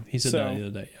did. He said So- that the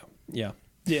other day. Yeah.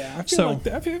 Yeah, I feel So- like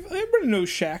that. Everybody knows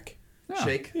Shaq.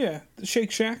 Shake. Yeah, the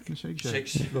Shake Shack. Shake Shake Shack.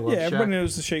 Shack. The Love Yeah, everybody Shack.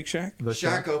 knows the Shake Shack. The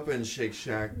Shaq opened Shake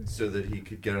Shack so that he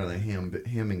could get out of the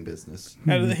hamming business.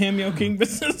 Out of the ham yolking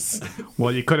business.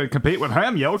 Well, you couldn't compete with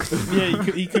ham yolk. Yeah,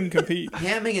 he couldn't compete.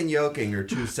 Hamming and yoking are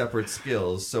two separate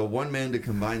skills, so one man to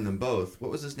combine them both.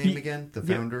 What was his name again? The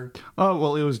founder? Oh,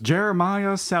 well, it was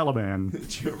Jeremiah Salaban.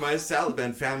 Jeremiah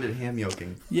Salaban founded ham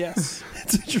yoking. Yes.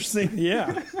 It's interesting.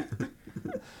 Yeah.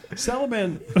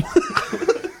 Salaman.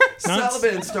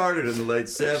 Salaban started in the late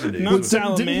 70s. Not Didn't he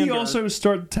Salamander. also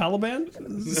start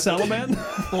Taliban? Salaman?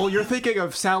 Well, you're thinking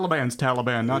of Salaban's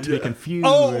Taliban, not to be confused.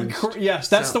 Yes,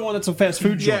 that's the one that's a fast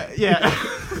food joint. yeah.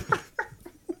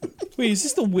 Wait, is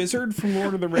this the wizard from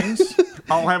Lord of the Rings?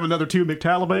 I'll have another two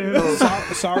McTaliban.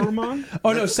 Saruman?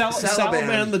 Oh no, Salaban.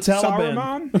 Salaman the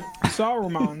Taliban.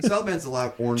 Saruman? Salaban's a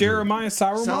lot oranger. Jeremiah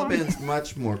Saruman? Salaban's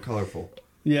much more colorful.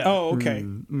 Yeah. Oh, okay.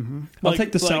 I'll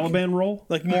take the Salaban roll.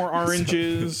 Like more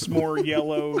oranges, more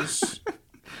yellows,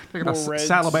 Talking about more reds.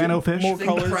 Salabano fish. More I think the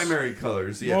colors. primary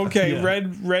colors, yeah. Okay, Yeah.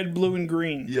 red, blue, and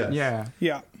green. Yes. Yeah,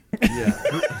 Yeah. Yeah.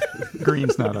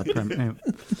 green's not a prim.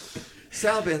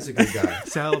 Salaban's a good guy.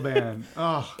 Salaban.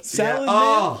 Oh, Salad Yeah. man?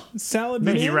 Oh. Salad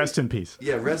may man? he rest in peace.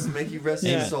 Yeah, make you rest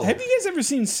in Yeah. his soul. Have you guys ever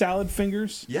seen Salad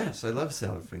Fingers? Yes, I love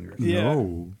salad fingers. Yeah.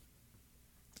 No.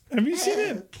 Have you seen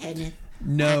it? Kenneth,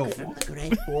 No. from the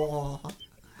Great War.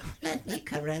 Let me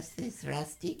caress this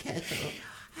rusty kettle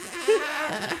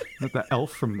Not the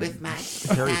elf from with my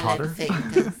Harry salad Potter.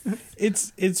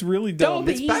 fingers. It's really dumb.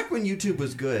 It's back when YouTube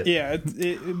was good. Yeah,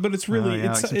 but it's really Oh,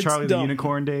 yeah, it's like the it's Charlie the dumb.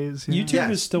 Unicorn days. Yeah. YouTube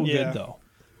Yes. is still Yeah. good though.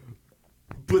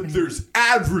 But there's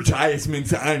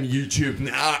advertisements on YouTube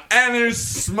now, and there's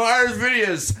smart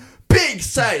videos, big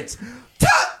sites,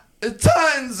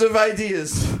 tons of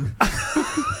ideas.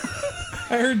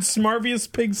 I heard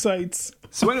Smarviest pig sites.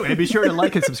 So anyway, be sure to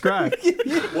like and subscribe.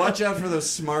 Watch out for those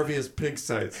smarviest pig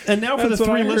sites. And now for That's the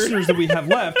what I three heard. listeners that we have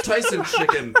left. Tyson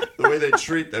chicken, the way they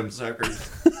treat them suckers.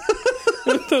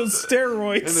 Those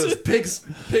steroids. And those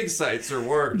pig sites are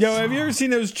worse. Yo, have you ever seen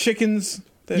those chickens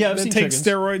that, Yeah, I've that seen take chickens.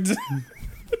 steroids?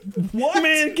 What?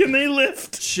 Man, can they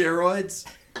lift? Steroids?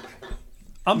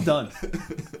 I'm done.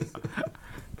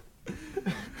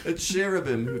 A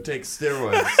cherubim who takes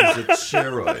steroids is a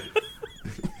cheroid.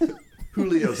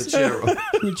 Julio the cheroid.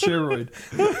 Cheroid.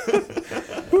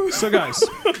 So guys,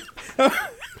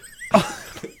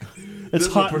 it's This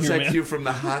will hot in here, protect man. you from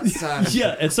the hot sun.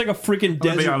 Yeah, it's like a freaking To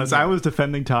desert. be honest, I was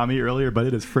defending Tommy earlier, but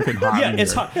it is freaking hot. Yeah, in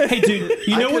it's here. hot. Hey, dude,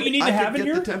 you know I what could- you need I to could have in get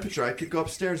here? the temperature. I could go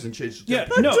upstairs and change the Yeah,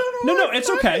 temperature. no, it's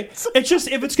okay. It's just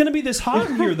if it's gonna be this hot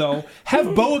in here, though,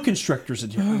 have boa constrictors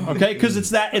in here, okay? Because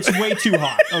it's way too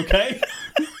hot, okay?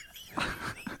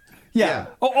 Yeah.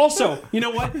 Oh, also, you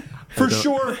know what? For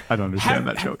sure, I don't understand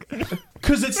that joke.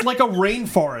 because it's like a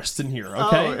rainforest in here,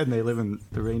 okay? Oh, and they live in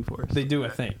the rainforest. They do, I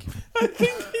think.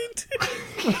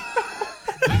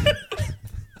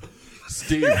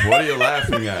 Steve, what are you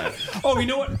laughing at? Oh, you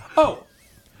know what? Oh,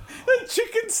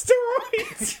 Chicken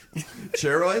steroids.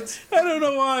 Cheroids? I don't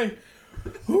know why.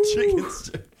 Chicken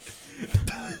steroids.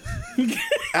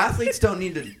 Athletes don't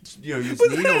need to, use But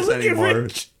then needles look at anymore.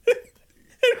 Rich.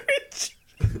 Rich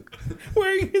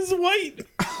wearing his white,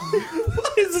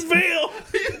 his veil.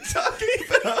 What are you talking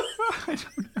about?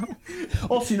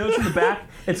 Also, you notice in the back,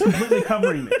 it's completely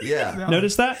covering me. Yeah.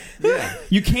 Notice that? Yeah.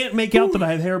 You can't make out that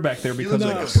I have hair back there You because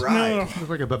look of like this. a bride. Looks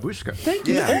like a babushka. Thank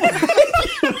you. Yeah.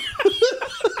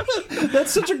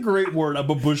 That's such a great word, a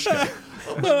babushka.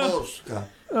 Babushka.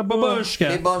 A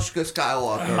babushka. Babushka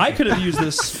Skywalker. I could have used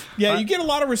this Yeah, you get a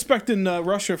lot of respect in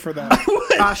Russia for that.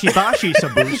 Ashibashi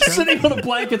sabushka. sitting on a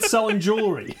blanket selling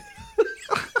jewelry.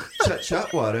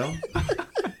 Chut Waddle.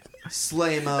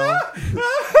 Slaymo.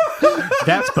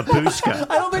 That's babushka.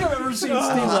 I don't think I've ever seen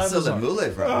Steve Hustle the Lauzon. mule,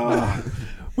 bro.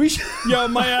 We should, Yo,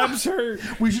 my abs hurt.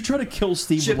 we should try to kill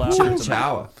Steve Chip Lauzon.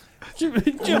 Chow.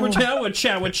 Chowa,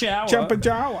 chowa. Jumpa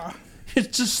Jawa.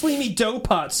 It's just Sleemy Dough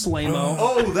Pot, Slaymo.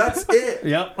 Oh, that's it.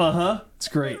 Yep, uh-huh. It's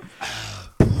great.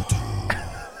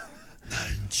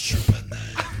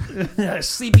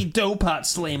 Sleepy Dough Pot,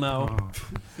 Slaymo.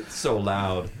 It's so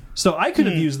loud. So I could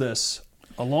have used this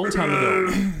a long time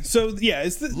ago. So yeah,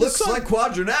 it's the Looks sun- like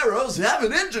Quadranaro's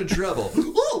having engine trouble.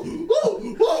 Ooh,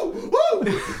 ooh, ooh,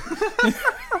 ooh.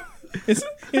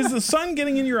 is the sun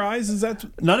getting in your eyes? Is that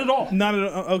Not at all. not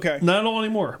at all? Okay, Not at all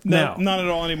anymore. no, Now. not at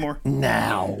all anymore.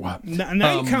 Now.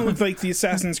 Now you kind of look like the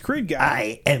Assassin's Creed guy.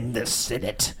 I am the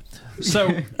Senate. So,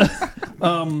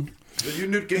 Are you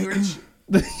Newt Gingrich?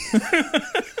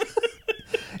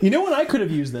 you know when I could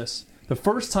have used this? The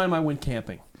first time I went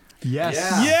camping. Yes.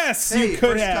 Yeah. Yes, Hey, you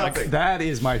could first have. topic. That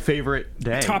is my favorite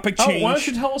day. Topic Oh, change. why don't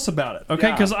you tell us about it? Okay,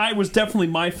 Yeah. because I was definitely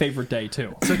my favorite day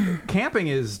too. So camping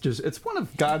is it's one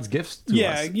of God's gifts to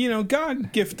Yeah, us.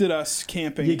 God gifted us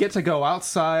camping. You get to go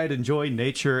outside, enjoy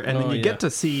nature, and then Oh, you yeah. get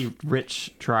to see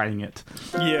Rich trying it.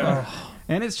 yeah.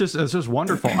 And it's just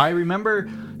wonderful. I remember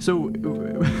so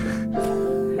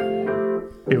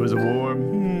it was a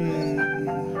warm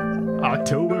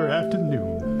October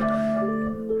afternoon.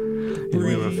 And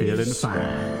we were feeling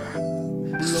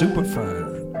fine. Super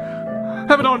fun.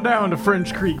 Heading on down to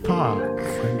French Creek Park.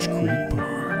 French Creek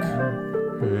Park.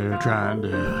 We're trying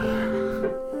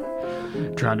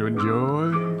to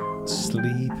enjoy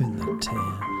Sleep in the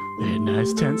tent. a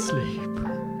nice tent sleep.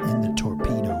 In the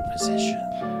torpedo position.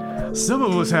 Some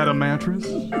of us had a mattress.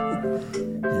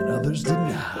 And others did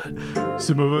not.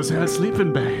 Some of us had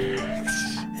sleeping bags.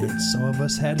 And some of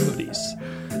us had hoodies.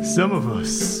 Some of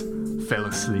us fell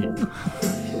asleep.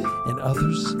 And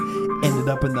others ended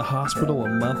up in the hospital a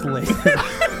month later.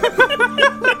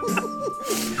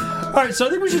 All right, so I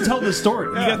think we should tell this story.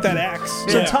 You got that axe.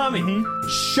 So, Yeah. Tommy,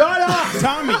 shut up!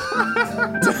 Tommy.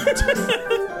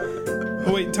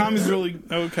 Oh wait, Tommy's really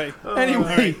okay.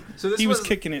 Anyway, So this He was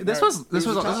kicking it. This All was this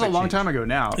was a topic long change. time ago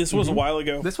now. This was a while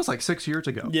ago. This was like 6 years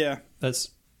ago. Yeah. I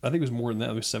think it was more than that.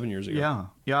 It was 7 years ago.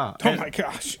 Yeah. Oh my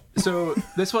gosh. So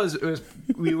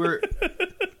we were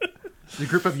a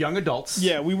group of young adults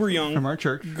Yeah, we were young. from our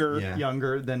church, Yeah.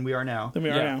 younger than we are now. Than we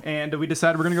are Yeah. now. And we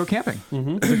decided we're going to go camping.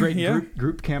 It's a great Yeah.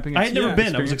 group camping. I had never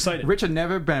been. I was experience. excited. Rich had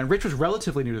never been. Rich was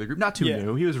relatively new to the group. Not too Yeah.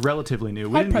 new. He was relatively new.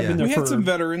 We I'd didn't- probably been there We for had some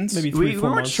veterans. maybe we 3-4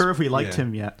 weren't months. sure if we liked Yeah.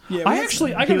 him yet. Yeah, I we had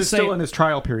actually, I He gotta was say, still in his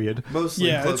trial period. Mostly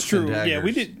yeah, cloaks that's true. and Yeah,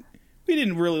 we daggers.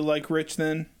 didn't really like Rich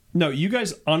then. no, you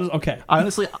guys, okay.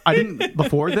 Honestly, I didn't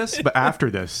before this, but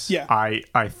after this, Yeah.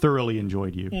 I thoroughly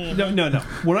enjoyed you. No.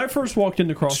 When I first walked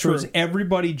into Crossroads, True.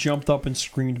 everybody jumped up and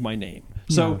screamed my name.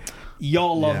 So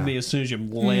y'all loved Yeah. me as soon as you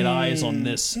laid eyes on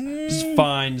this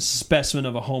fine specimen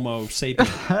of a Homo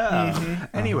sapien.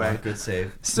 Anyway, Good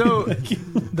save. so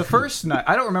the first night,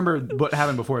 I don't remember what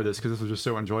happened before this because this was just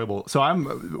so enjoyable. So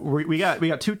we got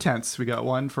two tents. We got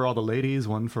one for all the ladies,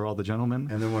 one for all the gentlemen.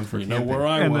 And then one for You know camping. where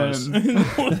I And was. then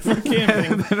For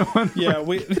camping.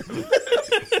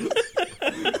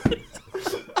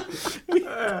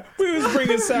 Yeah, we was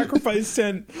bringing sacrifice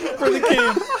tent for the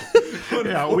camp.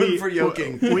 yeah, One for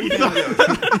yoking. we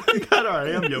got our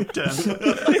ham yoke tent.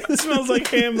 It smells like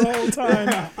ham the whole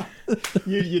time.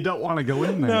 You don't want to go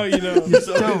in there. No, you don't. There's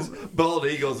always bald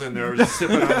eagles in there just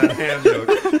sipping on that ham yolk.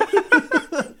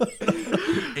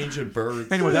 Ancient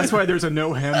birds. Anyway, that's why there's a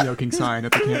no ham yoking sign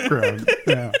at the campground.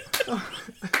 Yeah.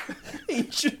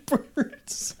 Ancient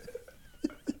birds.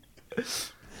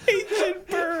 Ancient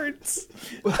birds.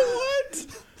 What?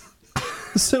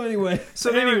 So anyway,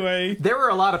 So Anyway. there were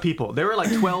a lot of people. There were like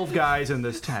 12 guys in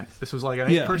this tent. This was like an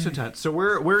Yeah. 8-person tent. So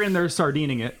we're in there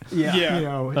sardining it. yeah. Yeah. You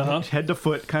know, Uh-huh. head to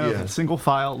foot, kind of Yeah. single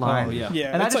file line. Oh, yeah.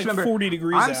 Yeah, And I it's just like remember 40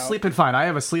 degrees I'm out. sleeping fine. I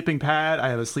have a sleeping pad. I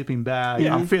have a sleeping bag.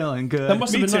 Yeah. I'm feeling good. That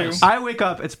must have Me been too. nice. I wake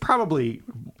up. It's probably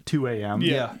 2 a.m.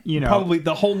 Yeah. You know, Probably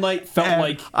the whole night felt and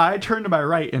like. I turned to my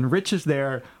right, and Rich is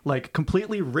there, like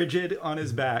completely rigid on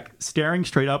his back, staring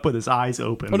straight up with his eyes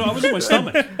open. Oh, no, I was in my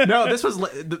stomach. No, this was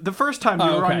the first time you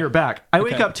were okay. on your back. I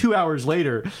wake Okay. up 2 hours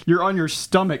later. You're on your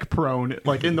stomach, prone,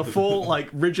 like in the full, like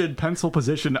rigid pencil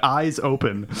position, eyes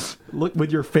open, look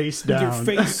with your face down, your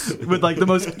face with like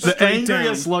the straight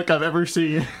angriest down. look I've ever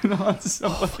seen on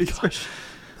somebody's face.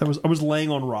 I was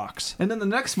laying on rocks. And then the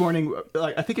next morning,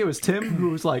 like I think it was Tim who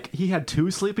was like, he had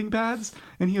 2 sleeping pads,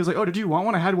 and he was like, "Oh, did you want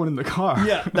one? I had one in the car."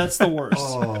 Yeah, that's the worst.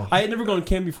 I had never gone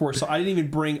camping before, so I didn't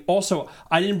even bring. Also,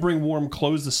 I didn't bring warm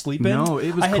clothes to sleep in. No,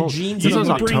 it was I had cold. jeans. This You and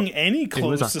was didn't a Octo- bring any it was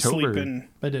clothes to sleep October. in.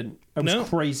 I didn't. I was No.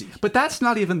 crazy. But that's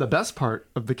not even the best part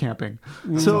of the camping.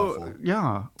 So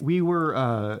yeah, we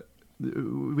were.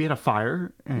 We had a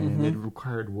fire, and it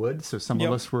required wood. So some Yep.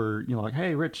 of us were, like,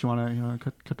 "Hey, Rich, you want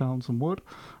to cut down some wood?"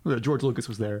 George Lucas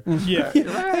was there. Yeah.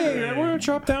 Hey, I want to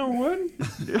chop down wood.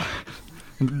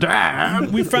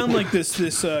 Dad, We found like this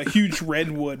huge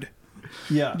redwood.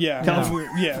 Yeah, Yeah.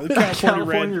 California. The California,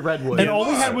 California red. redwood. And all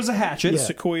we had was a hatchet.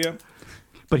 Sequoia.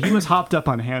 But he was hopped up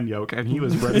on ham yolk, and he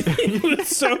was ready.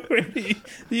 So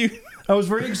I was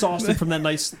very exhausted from that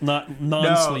nice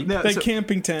non-sleep. No, that so,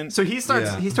 camping tent. so he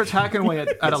starts hacking away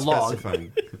at a log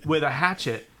Specifying. with a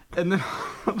hatchet, and then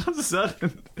all of a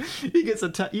sudden he gets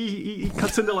he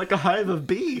cuts into like a hive of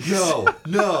bees.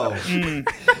 No.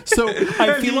 So I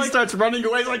And feel he like starts running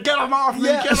away. He's like, "Get him off me!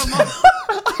 Yeah. Get him off!"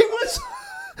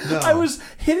 I was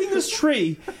hitting this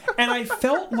tree, and I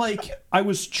felt like I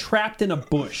was trapped in a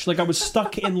bush. Like I was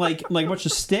stuck in like a bunch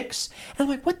of sticks. And I'm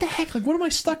like, what the heck? Like, what am I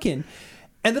stuck in?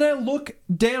 And then I look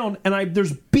down, and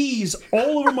there's bees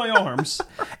all over my arms,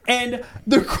 and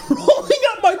they're crawling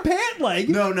up my pant leg.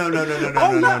 No.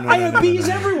 I have bees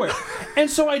everywhere. And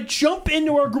so I jump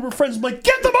into our group of friends. I'm like,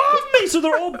 get them off me! So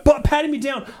they're all patting me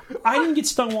down. I didn't get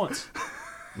stung once.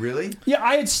 Really? Yeah,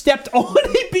 I had stepped on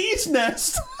a bee's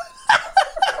nest.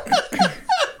 And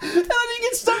I didn't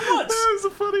get stung once. That was the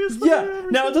funniest thing. I've Yeah.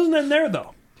 ever Now, it doesn't end there,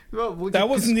 though. That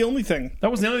wasn't the only thing.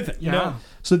 That was the other thing. Yeah.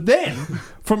 So then,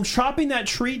 from chopping that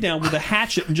tree down with a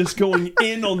hatchet and just going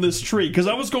in on this tree, because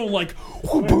I was going like,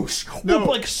 whoosh, whoop,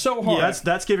 like so hard. Yeah,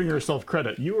 that's giving yourself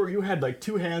credit. You had like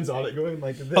 2 hands on it, going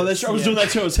like this. Oh, that's true. I was doing that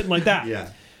too. I was hitting like that. Yeah.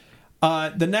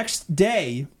 The next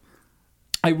day,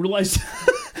 I realized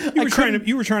You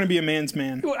were trying to be a man's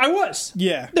man. I was.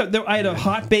 Yeah. No, I had a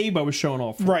hot babe I was showing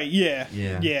off. For. Right. Yeah.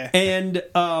 Yeah. And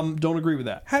don't agree with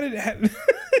that. How did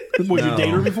Would you No. date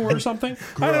her before or something?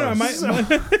 I don't know.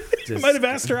 I might have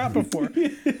asked her out before.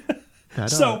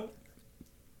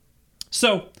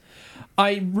 So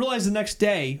I realized the next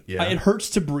day Yeah. it hurts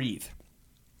to breathe.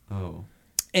 Oh.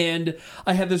 And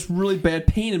I had this really bad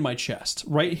pain in my chest,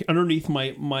 right underneath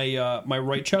my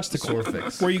right chesticle.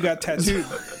 Sorfix. Where you got tattooed.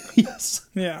 Yes.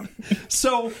 Yeah.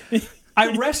 So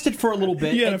I rested for a little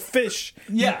bit. You had a and- fish.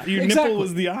 Yeah, Your exactly. nipple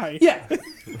was the eye. Yeah.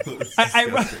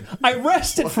 I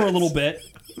rested for a little bit,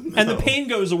 and the pain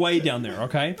goes away down there,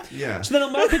 okay? Yeah. So then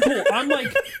I'm like, okay, cool. I'm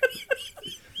like,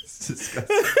 It's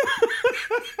disgusting.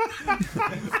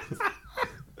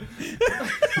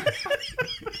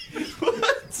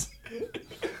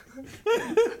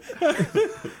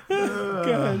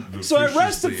 so I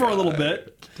rested for a little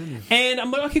bit, and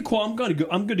I'm like, okay, cool. I'm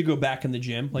good to go back in the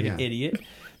gym like an Yeah. idiot.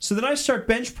 So then I start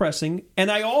bench pressing,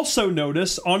 and I also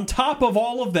notice on top of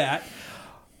all of that,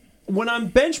 when I'm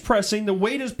bench pressing, the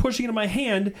weight is pushing into my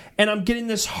hand, and I'm getting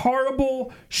this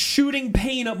horrible shooting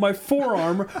pain up my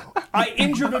forearm. I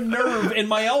injured a nerve in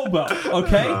my elbow.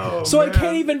 Okay, so I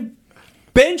can't even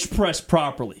bench press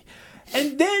properly.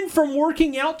 And then from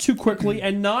working out too quickly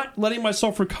and not letting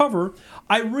myself recover,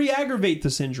 I re-aggravate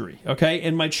this injury, okay,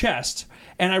 in my chest,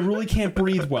 and I really can't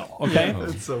breathe well, okay?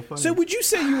 It's so funny. So would you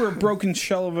say you were a broken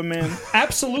shell of a man?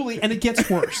 Absolutely, and it gets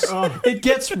worse. It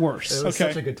gets worse. it was okay.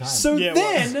 such a good time. So Yeah, it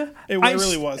then, was. It I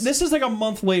really s- was. This is like a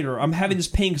month later. I'm having this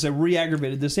pain because I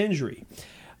re-aggravated this injury.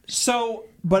 So,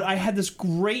 but I had this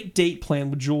great date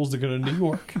planned with Jules to go to New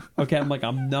York. Okay, I'm like,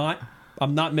 I'm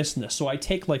not missing this. So I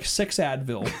take like 6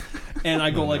 Advil, and I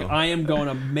go I am going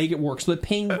to make it work. So the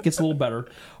pain gets a little better.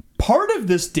 Part of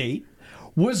this date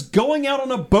was going out on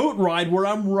a boat ride where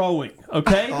I'm rowing.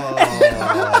 Okay.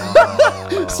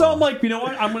 So I'm like, you know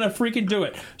what? I'm gonna freaking do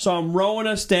it. So I'm rowing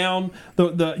us down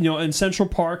the in Central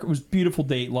Park. It was a beautiful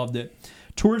date. Loved it.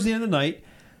 Towards the end of the night,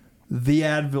 the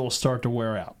Advil start to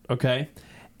wear out. Okay.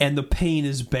 And the pain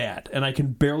is bad, and I can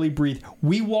barely breathe.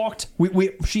 We walked.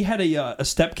 She had a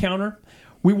step counter.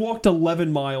 We walked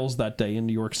 11 miles that day in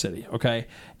New York City. Okay,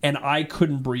 and I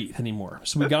couldn't breathe anymore.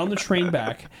 So we got on the train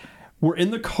back. We're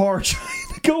in the car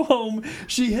trying to go home.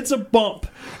 She hits a bump,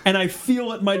 and I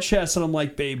feel it in my chest, and I'm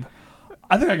like, babe,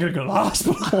 I think I gotta go to the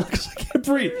hospital because I can't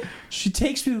breathe. She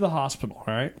takes me to the hospital,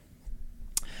 all right?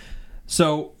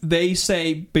 So they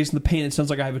say, based on the pain, it sounds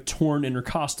like I have a torn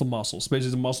intercostal muscle. So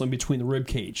basically the muscle in between the rib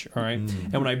cage, all right?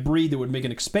 And when I breathed, it would make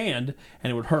it expand,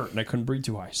 and it would hurt, and I couldn't breathe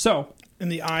too high. So...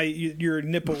 And the eye, your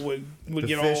nipple would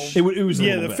get fish. all... It was a yeah,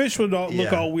 little the bit. fish would look Yeah.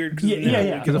 all weird.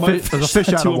 Yeah. There's a fish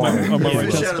out of water.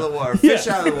 Fish out of the water. Fish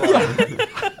out of the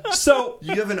water. So...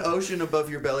 You have an ocean above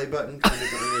your belly button, kind of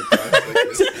going across like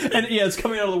this. And yeah, it's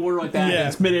coming out of the water like that. Yeah. And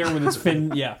it's midair with its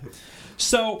fin. Yeah.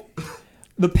 So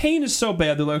the pain is so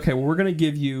bad. They're like, okay, well, we're going to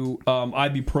give you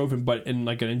ibuprofen, but in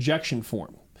like an injection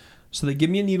form. So they give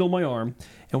me a needle in my arm,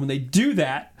 and when they do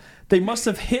that, they must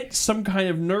have hit some kind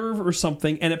of nerve or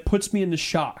something, and it puts me into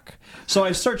shock. So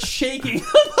I start shaking on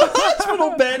the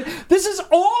hospital bed. This is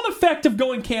all an effect of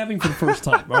going camping for the first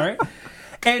time. All right.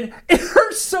 And it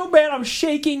hurts so bad, I'm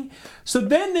shaking. So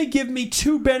then they give me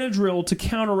 2 Benadryl to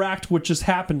counteract what just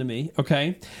happened to me,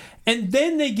 okay? And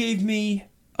then they gave me,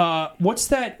 what's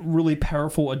that really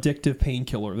powerful addictive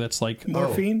painkiller that's like...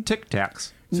 Morphine? Tic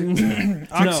Tacs.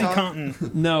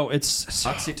 Oxycontin. No, it's...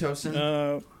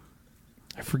 Oxytocin?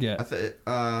 I forget. It's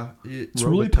It's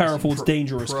really powerful. It's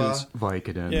dangerous. 'Cause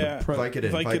Vicodin. Yeah.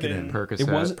 Vicodin. Percocet. it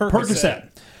wasn't Percocet. Percocet.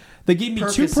 They gave me 2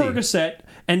 Percocet. Percocet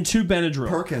and 2 Benadryl.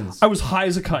 Perkins. I was high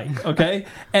as a kite, okay?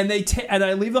 And and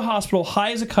I leave the hospital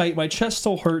high as a kite. My chest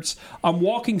still hurts. I'm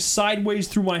walking sideways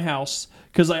through my house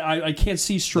because I can't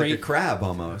see straight. Like a crab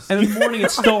almost. And in the morning,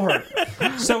 it still hurt.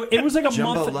 So it was like a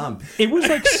Jumbo month. lump. It was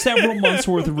like several months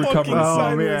worth of recovery. Oh, Oh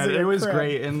Sideways man, in it a was crowd.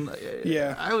 great, and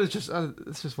Yeah. I was just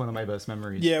it's just one of my best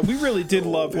memories. Yeah, we really did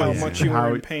love how much you how,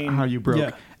 were in pain. how you broke,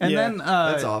 Yeah. and Yeah. then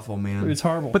That's awful, man. It's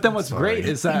horrible. But then what's Sorry. great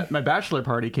is that my bachelor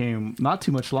party came not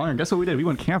too much longer. And guess what we did? We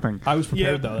went camping. I was yeah,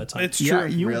 prepared though that time. it's true. Yeah,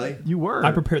 you Really? you were.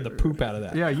 I prepared the poop out of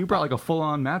that. Yeah, you brought like a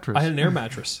full-on mattress. I had an air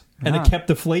mattress, and Yeah. it kept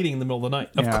deflating in the middle of the night.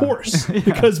 Of Yeah. course,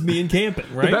 because me and camping,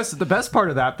 right? The best part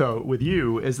of that though with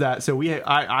you is that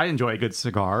I enjoy a good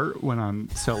cigar when I'm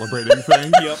celebrating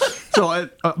things. Yep. So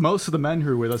most of the men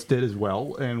who were with us did as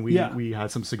well, and we Yeah. we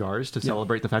had some cigars to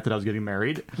celebrate the fact that I was getting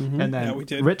married. And then Yeah, we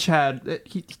did. Rich had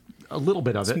a little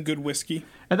bit of Some it, good whiskey.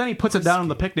 and then he puts it down on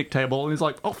the picnic table and he's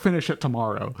like, "I'll finish it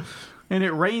tomorrow." And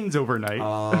it rains overnight.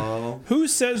 Oh. Who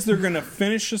says they're going to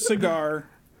finish a cigar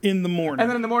in the morning? And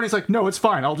then in the morning, he's like, "No, it's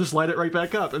fine. I'll just light it right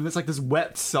back up." And it's like this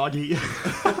wet, soggy.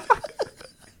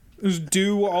 There's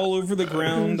dew all over the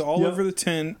ground, all over the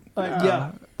tent.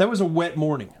 Yeah, that was a wet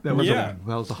morning. That was Yeah.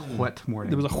 a wet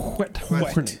morning. It was a wet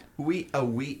morning. A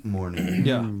wheat morning.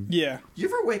 Yeah. Yeah. You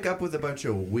ever wake up with a bunch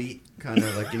of wheat kind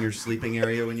of like in your sleeping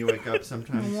area when you wake up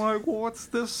sometimes? I'm like, what's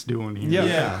this doing here? Yeah,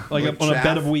 Yeah. like Like on a chaff.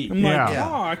 bed of wheat. I'm like, Yeah.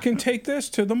 oh, I can take this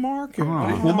to the market.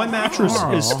 Well, my mattress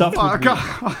is stuffed Oh, with wheat.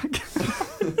 God.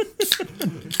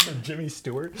 Jimmy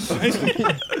Stewart.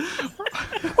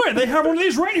 Wait, they have one of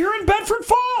these right here in Bedford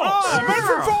Falls.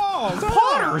 Bedford Falls.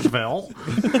 Pottersville.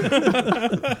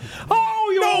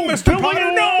 Oh, you No, old Mr. Billy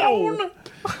Potter, no.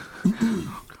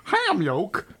 Down. Ham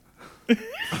yolk.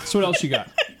 So what else you got?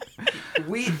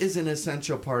 Wheat is an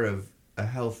essential part of a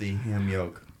healthy ham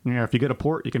yolk. Yeah, if you get a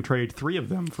port, you can trade 3 of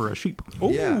them for a sheep.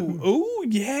 Ooh, Yeah. ooh,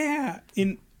 yeah.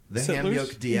 In The settlers, ham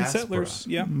yolk in diaspora. settlers,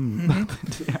 yeah.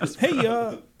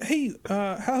 Hey,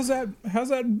 how's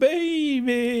that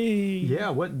baby? Yeah,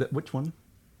 which one?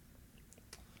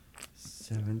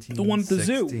 17, The one at the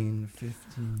zoo. 16,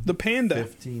 15, The panda.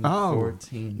 15, Oh.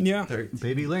 14, Yeah. 13,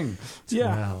 Baby Ling. 12,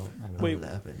 Yeah. Wait.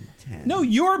 11, 10. No,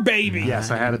 your baby. Yes,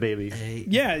 I had a baby. 8,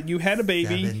 Yeah, you had a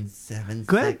baby. 7, 7,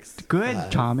 Good, 6, good, 5,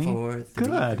 Tommy. 4, 3,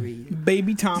 Good. 3,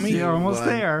 Baby Tommy. You're almost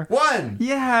there. 1.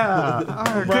 Yeah. All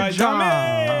right, Right, good job.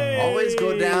 Tommy. Always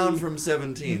go down from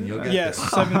 17. You'll get Yes,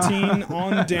 there. 17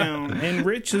 on down. And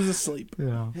Rich is asleep.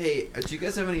 Yeah. Hey, do you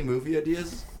guys have any movie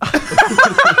ideas?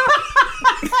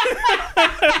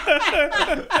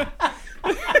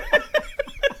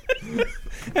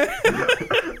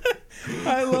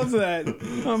 I love that.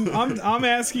 I'm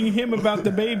asking him about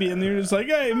the baby, and they're just like,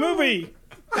 "Hey, movie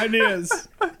ideas."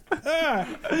 Ah.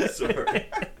 Sorry.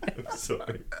 I'm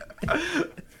sorry.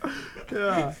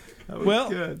 Yeah. Well,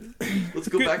 Good. Let's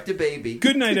go back to baby.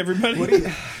 good night, everybody.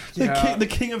 The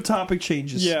king of topic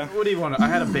changes. Yeah, What do you want to? I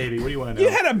had a baby. What do you want to know?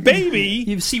 you had a baby.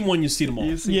 You've seen one, you've seen them all.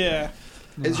 Yeah.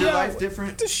 Is your life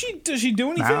different? Does she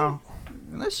do anything? No.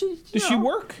 Unless she, Does she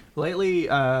work? Lately,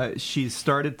 she's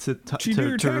started to She do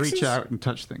your to reach taxes? out and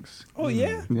touch things. Oh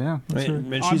yeah. Yeah. Right? sure.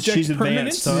 Man, Objects she's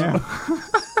advanced. permanent?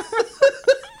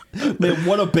 Man,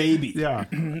 what a baby. Yeah.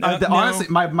 no. Honestly,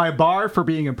 my bar for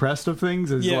being impressed of things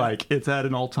is Yeah. like it's at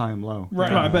an all-time low. Right.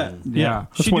 I bet. Yeah.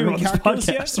 That's She why we're doing on this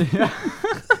calculus podcast. yet?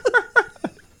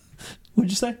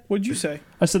 What'd you say? What'd you say?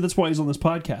 I said that's why he's on this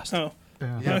podcast. Oh,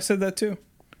 Yeah. yeah. I said that too.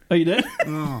 Oh, you did?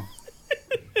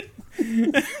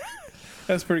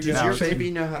 That's pretty good. Does your baby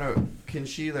know how to? Can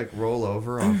she like roll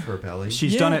over off her belly?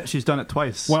 She's done it. She's done it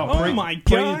twice. Wow. Oh my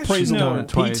gosh, Praise the no. Lord.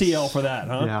 Twice. PTL for that,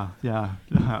 huh? Yeah.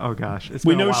 Oh gosh. It's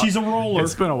We been a know wild- she's a roller.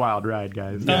 It's been a wild ride,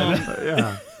 guys.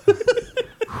 Yeah.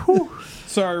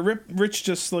 Sorry, Rich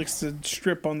just likes to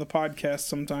strip on the podcast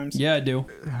sometimes. Yeah, I do.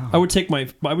 I would take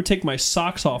my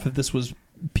socks off if this was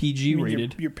PG You mean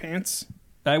rated. your pants.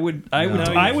 I would No, take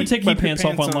my keep your pants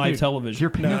off pants on on. live television Your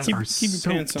pants keep are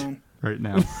your pants soaked on. right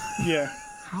now. Yeah.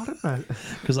 How did that?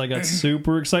 because I got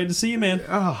super excited to see you, man.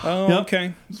 Oh, Yep.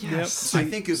 okay. Yes. I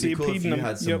think it would So be you cool peed if in you them.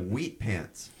 had some Yep. wheat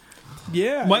pants.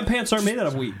 Yeah. My pants aren't made out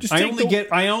of wheat. Just I take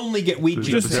only get wheat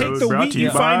Just jeans. take the Brought wheat to you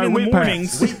you find by in the Wheat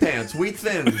mornings. Wheat pants, wheat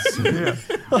thins.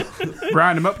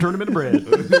 Grind them up, turn them into bread.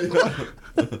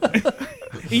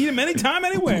 Eat them anytime,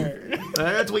 anywhere.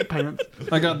 That's wheat pants.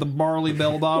 I got the barley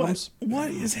bell bottoms.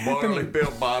 What is Barley happening?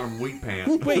 bell bottom wheat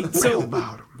pants. Wait,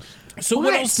 so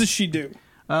what else does she do?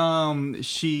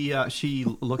 She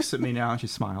looks at me now and she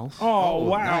smiles. Oh,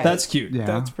 wow. That's cute. Yeah.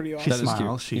 That's pretty awesome. She That is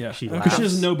smiles. cute. She Because laughs. she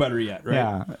doesn't know better yet,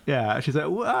 right? Yeah. She's like,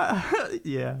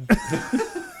 yeah.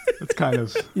 That's kind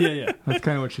of Yeah.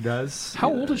 what she does.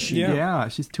 How old is she? Yeah. Yeah,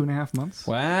 she's 2.5 months.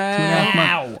 Wow.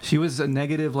 2.5 months. She was a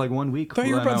negative like 1 week Thought when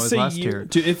you were I about to was say last year. here.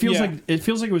 Dude, it feels Yeah. like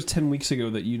it was 10 weeks ago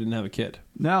that you didn't have a kid.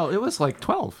 No, it was like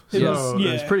 12. So It it was,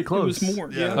 was pretty close. It was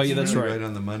more. Yeah, Oh, yeah, that's really right. Right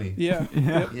on the money. Yeah.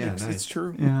 Yep, Yeah, it's, nice. it's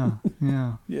true. Yeah.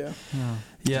 Yeah.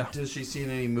 Yeah. Does she seen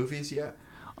any movies yet?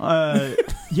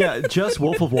 Yeah, just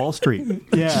Wolf of Wall Street.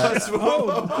 Yeah.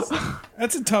 Oh,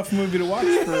 that's a tough movie to watch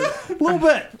for A little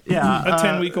bit. Yeah. a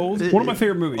 10-week-old. One of my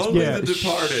favorite movies. Only Yeah, The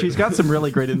Departed. she's got some really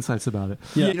great insights about it.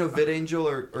 Yeah. You know VidAngel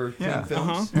or Yeah. Film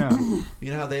Films? Yeah.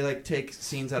 You know how they like take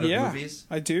scenes out of Yeah, movies?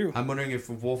 I do. I'm wondering if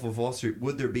Wolf of Wall Street,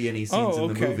 would there be any scenes Oh,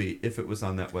 in the okay. movie if it was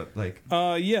on that web? Like,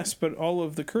 Yes, but all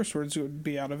of the curse words would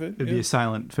be out of it. It'd be a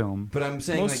silent film. but I'm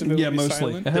saying Most like, of it Yeah, would be mostly.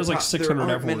 silent. It has like 600 there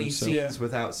F aren't many words. So. scenes Yeah.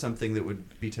 without something that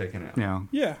would be taken out. Yeah.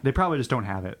 Yeah. They probably just don't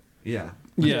have it. Yeah.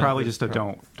 Yeah. Probably just don't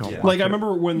Yeah. watch Like I it.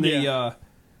 remember when the Yeah.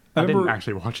 I didn't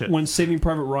actually watch it. when Saving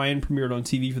Private Ryan premiered on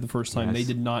TV for the first time. Yes. They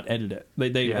did not edit it.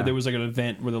 Yeah. There was like an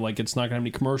event where they're like, it's not going to have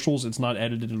any commercials. It's not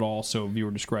edited at all. So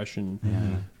viewer discretion.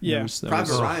 Yeah. That was-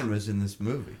 Private Ryan was in this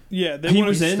movie. Yeah, they He wanna-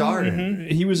 was in.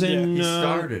 started. He was in. He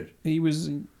started. He was.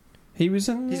 He was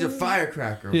in. He's a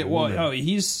firecracker. of Yeah. a Well. woman. Oh,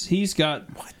 he's got.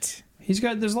 What? He's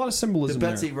got. There's a lot of the symbolism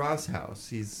Betsy there. Ross house.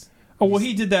 He's Oh well,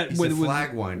 he did that he's with a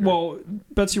flag winder. Well,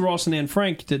 Betsy Ross and Anne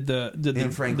Frank did Anne the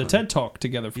Franklin. TED Talk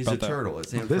together he's about a that. turtle.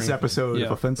 It's Anne This Franklin. episode Yeah.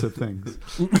 of offensive things.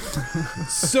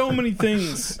 So many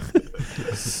things.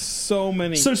 So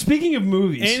many. So speaking of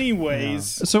movies,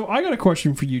 Anyways, so I got a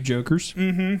question for you, Jokers.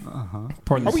 Mm-hmm.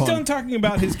 Pardon are the we pun. done talking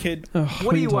about his kid?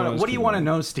 What do you want? What do you want to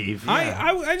know, Steve?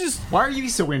 I just Why are you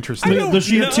so interested? I don't Does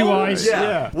she have two know. eyes? Yeah.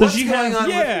 Yeah. What's she going have- on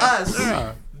Yeah. with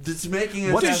us? That's making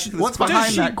us What's, ask this what's question.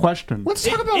 behind she- that question? Let's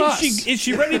talk about is us.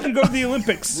 she ready to go to the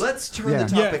Olympics? Let's turn Yeah.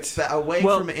 the topics away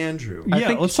Well- from Andrew. I Yeah,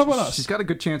 think let's talk about us. She's got a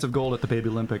good chance of gold at the Baby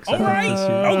Olympics. All right. This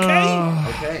year. Okay.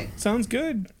 Okay. Sounds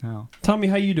good. Yeah. Tommy,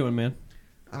 how you doing, man?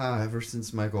 Ever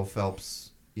since Michael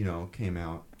Phelps, came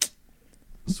out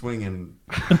swinging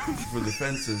for the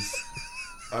fences,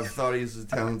 I've thought he's a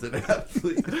talented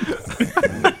athlete.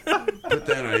 But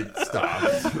then I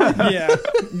stopped. Yeah.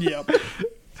 Yep.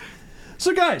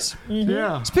 So, guys,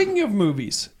 Yeah. speaking of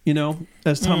movies,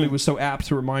 as Tommy was so apt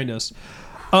to remind us,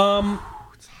 it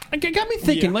got me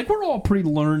thinking. Yeah. Like we're all pretty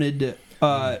learned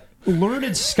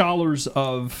scholars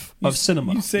of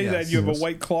cinema. You say that Yes. you have a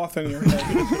white cloth on your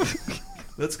head.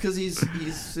 That's because he's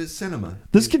his cinema.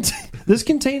 This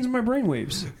contains my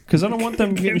brainwaves because I don't want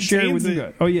them getting shared with you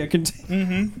Contains guys. Oh yeah,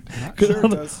 Sure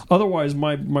it does. Otherwise,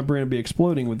 my brain would be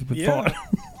exploding with Yeah. thought.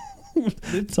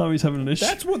 Tommy's having an issue.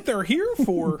 That's what they're here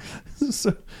for.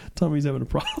 So, Tommy's having a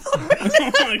problem.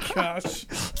 Oh my gosh.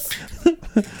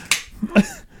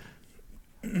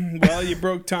 Well, you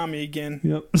broke Tommy again.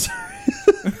 Yep.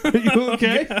 Are you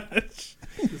okay?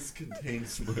 This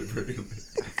contains my brain.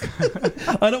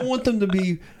 I don't want them to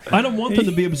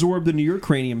be absorbed into your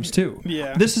craniums too.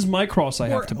 Yeah. This is my cross I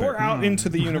have to We're bear. out into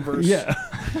the universe. Yeah.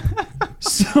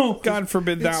 So God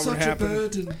forbid that would happen.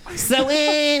 burden. So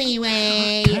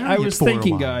anyway, I was for a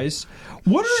thinking, while. guys,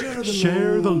 what are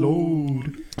Share the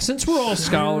load. since we're all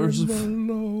scholars of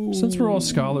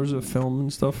film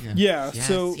and stuff, Yeah. Yes,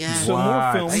 so yes. so more What?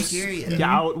 I films. hear you. Get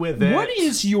out with it. what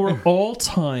is your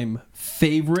all-time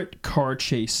favorite car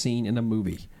chase scene in a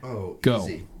movie? Oh, Go.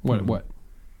 easy. What?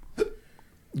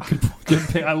 Good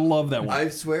pick. I love that one. I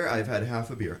swear I've had half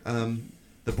a beer.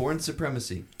 The Bourne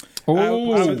Supremacy. Oh, I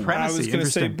was Supremacy, going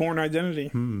to say interesting. Born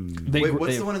Identity. Wait,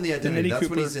 what's the one in the Identity? Mini That's when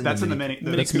Cooper. he's in That's the in the Mini.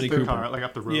 mini. That's Mini Cooper. car, like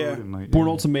up the road. Yeah. And, like, Born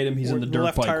Ultimatum, he's in Or the the dirt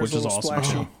left bike, tire's which a is little awesome.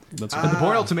 splashy. That's And the good.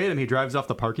 Born Ultimatum, he drives off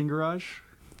the parking garage.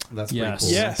 That's Yes,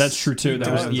 pretty cool. Yes. that's true too. That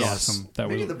He was does. yes, Awesome. that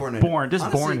Maybe was the Born. Born, just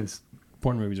Honestly, Born is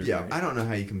Born movies are Yeah, great. I don't know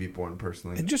how you can be Born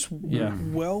personally. And just Yeah.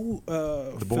 well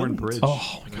the Born filmed. Bridge.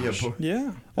 Oh my gosh, Yeah, Born.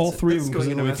 Yeah. all three of that's them because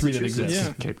going there's only into three that Massachusetts.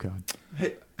 exist. Yeah. Cape Cod.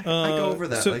 Hey, I go over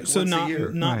that so, like so once not, a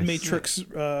year. Not Nice. Matrix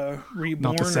Reborn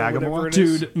Not the or Sagamore? whatever it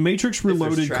is. Dude, Matrix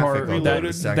Reloaded traffic car on the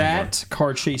Reloaded. that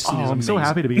car chase scene Oh, is I'm so amazing.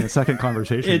 happy to be in a second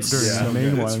conversation It's during so the main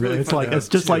good. one. It's really It's fun like to it's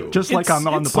have just like two. just like I'm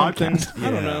on the It's something. podcast.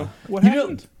 I don't Yeah. know. What You know,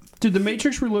 happened? dude, the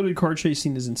Matrix Reloaded car chase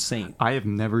scene is insane. I have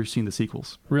never seen the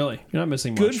sequels. Really, you're not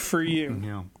missing Good much. for you.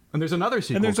 Yeah, and there's another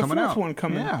sequel And there's a coming fourth out. one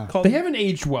coming Yeah. called They haven't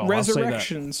aged well. I'll say that.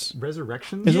 Resurrections.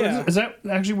 Resurrections. Is, Yeah. is that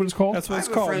actually what it's called? That's I what have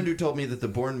it's a called. friend who told me that the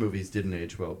Bourne movies didn't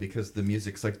age well because the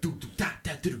music's like do do da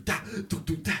da do da do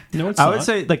do da. No, it's I not. would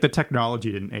say like the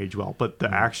technology didn't age well, but the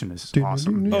action is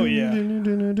awesome. Oh yeah.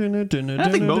 I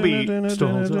think Moby still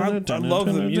holds up. I love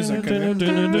the music. Well,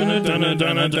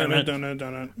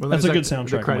 That's there's, a like, good soundtrack,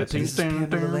 The credits. This is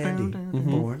Pamela Landy. Mm-hmm.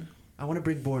 Born. I want to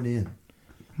bring Born in.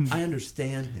 I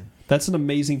understand him. That's an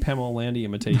amazing Pamela Landy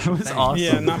imitation. That was awesome.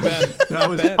 Yeah, not bad. That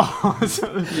was bad.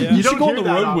 awesome. Yeah. You don't go on hear the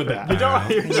that road often. with that. You don't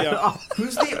hear that Yeah. often.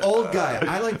 Who's the old guy?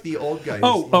 I like the old guy.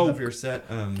 Oh, Who's oh. of your set.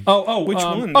 Which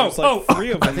one? There's like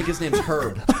three of I them. think his name's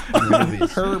Herb. In the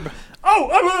movies. Herb.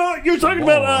 You're talking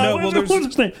about No, well, there's- what's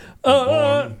his name?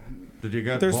 Born. Did you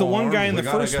get There's the one born? guy in We the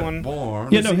gotta first get one. Born.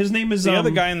 Yeah, no, his name is The other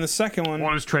guy in the second one.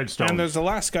 One is Treadstone. And there's the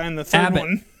last guy in the third Abbott.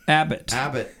 one. Abbott.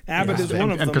 Abbott. Abbott is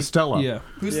one of and them. Costello. Yeah,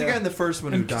 Who's the Yeah. guy in the first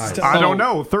one who died? Costello. I don't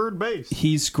know. Third base.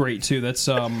 he's great too. That's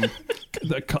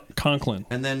Conklin.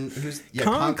 And then who's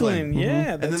Conklin.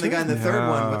 Yeah. And then that's the guy in the third Yeah.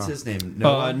 one, what's his name?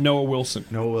 Noah. Noah Wilson.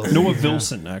 Noah Wilson. Noah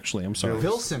Vilson, actually. I'm sorry.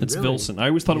 Vilson, It's really? Vilson. I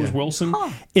always thought it was Yeah. Wilson.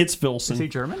 It's Vilson. Is he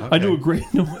German? I do Okay. a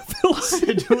great Noah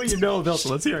Vilson. Do you know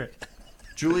Vilson? Let's hear it.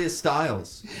 Julia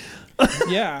Stiles.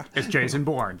 Yeah. It's Jason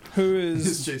Bourne. Who This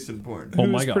is is Jason Bourne. Oh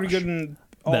who my was pretty gosh. good in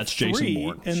all That's Jason three.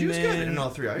 Bourne. And She was then, good in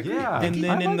all three. I agree. Yeah. And then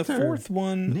I in the liked her. fourth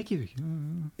one, Nikki.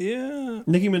 yeah,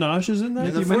 Nicki Minaj is in that?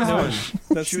 In the Nicki fourth Minaj. one.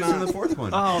 That's She was not. in the fourth one.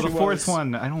 Oh, the She fourth was.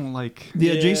 one. I don't like.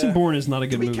 Yeah, Yeah. Jason Bourne is not a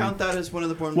good Do we movie. count that as one of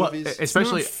the Bourne Well, movies?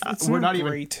 especially It's we're not not even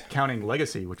great. counting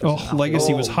Legacy, which Oh, was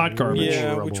Legacy was Oh, hot garbage.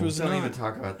 Yeah, horrible. which was Don't not. even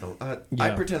talk about the. I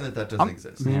Yeah. pretend that doesn't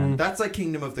exist. man. That's like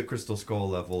Kingdom of the Crystal Skull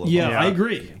level. Of Yeah, Yeah. I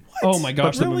agree. Oh my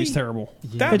gosh, that Really? movie's terrible.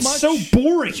 That It's much? so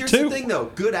boring Here's too. the thing,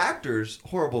 though. Good actors,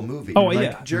 horrible movie. Oh, like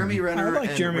yeah. Jeremy Renner like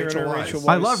and Jeremy Rachel Renner, Weisz. Rachel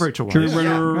I love Rachel Weisz. Jerry Yeah.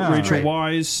 Renner, Yeah. Rachel Great.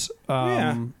 Weisz.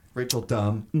 Yeah. Rachel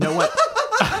Dumb. No what?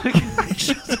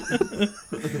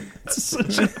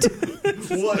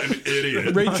 What an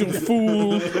idiot. Rachel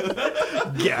Fool.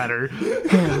 Get her.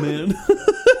 Oh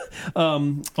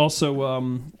man. Also,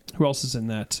 who else is in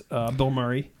that? Bill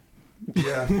Murray.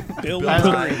 Yeah. Bill As-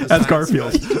 Murray. As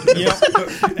Garfield. Yeah.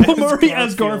 Bill Murray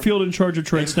as Garfield in charge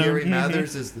of And Treadstone. Gary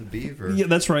Mathers is the beaver. Yeah,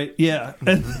 that's right. Yeah.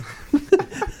 And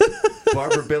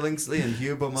Barbara Billingsley and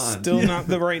Hugh Beaumont. Still not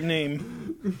the right name.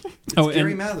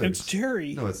 Gary and, Mathers. It's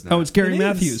Jerry. No, it's not. oh, it's Gary It is.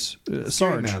 Matthews. Gary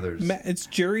Sarge. Mathers. It's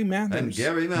Jerry Mathers. And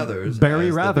Gary Mathers. Barry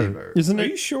as the Rather. beaver. Isn't Are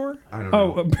you it? sure? I don't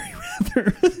know. Oh,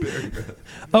 Barry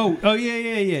Rather. Oh,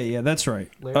 yeah. That's right.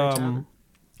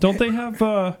 Don't they have?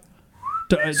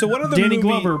 So what other Danny movie,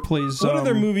 Glover plays. What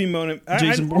other movie moment?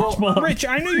 Jason Bourne's mom. Rich,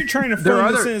 I know you're trying to There film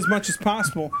are this other- in as much as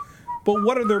possible, but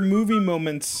what other movie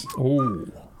moments? Oh.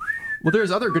 Well,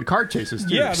 there's other good car chases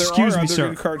too. Yeah, there Excuse are me, other sir.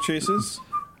 good car chases.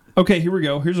 Okay, here we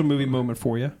go. Here's a movie moment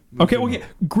for you. Okay.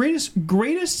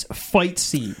 Greatest fight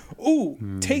scene. Ooh,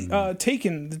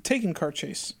 Taken, the Taken car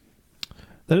chase.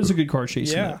 That is a good car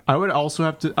chase. Yeah. I would also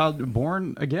have to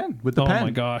Bourne again with the Oh pen. my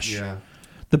gosh. Yeah.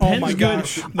 The Oh pen's my good.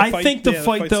 gosh. The I fight- think the yeah, the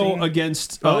fight fight though scene.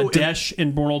 against Oh, Dash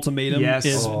in Bourne Ultimatum Yes.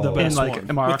 is the Oh. best In like one.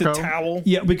 With Morocco. the towel.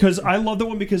 Yeah, because I love the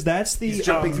one because that's the He's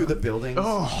jumping through the buildings.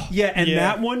 yeah, and Yeah.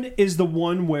 that one is the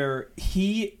one where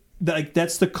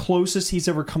that's the closest he's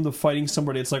ever come to fighting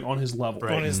somebody. It's like on his level,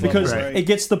 On his because level, right. it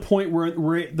gets to the point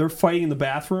where they're fighting in the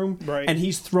bathroom, Right. and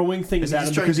he's throwing things And at he's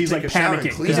him trying because to he's take like a shower and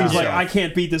panicking clean because he's like, himself. I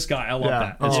can't beat this guy. I love Yeah.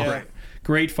 that. It's Oh. great.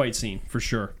 Great fight scene for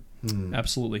sure.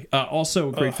 Absolutely. Also,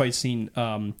 a great fight scene.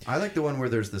 I like the one where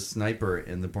there's the sniper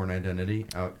in the Bourne Identity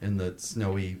out in the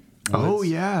snowy woods. Oh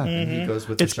yeah. And he goes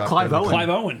with It's the shotgun. Clive Owen. Clive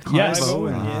Owen. Yes,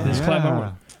 Owen, yeah. It's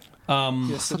Clive Owen.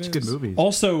 Yes, Such it good is. movies.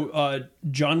 Also,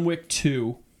 John Wick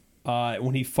 2,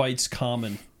 when he fights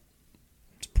Common.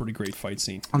 It's a pretty great fight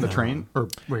scene. On the train, or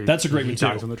wait, That's a great he one, too.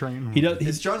 dies on the train. He does.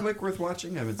 Is John Wick worth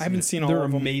watching? I I haven't seen all They're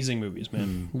of them. amazing movies,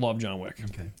 man. Love John Wick.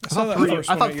 Okay. I saw that first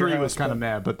I one thought at your three was house, kind of but-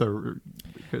 mad, but the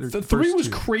The 3 was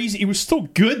crazy. It was still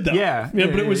good though.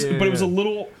 But it was a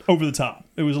little over the top.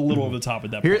 It was a little over the top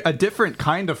at that point. Here, a different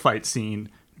kind of fight scene.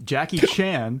 Jackie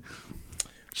Chan,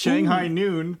 Shanghai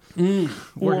Noon,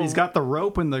 where he's got the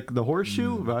rope and the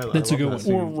horseshoe. That's a good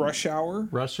one. Or Rush Hour.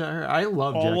 Rush Hour. I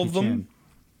love All Jackie of them? Chan.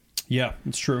 Yeah,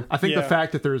 it's true. I think the Yeah.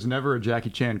 fact that there's never a Jackie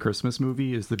Chan Christmas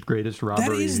movie is the greatest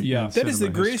robbery. That is, in that is the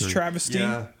cinema greatest history. travesty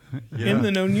Yeah. in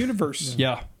the known universe.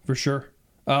 Yeah, for sure.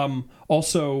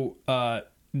 Also,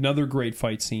 another great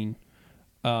fight scene.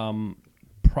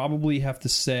 Probably have to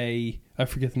say, I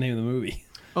forget the name of the movie.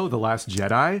 Oh, The Last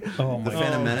Jedi. Oh The my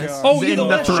Phantom Menace. God. Oh, in The the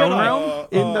Last throne Jedi. room.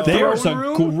 In the There's throne a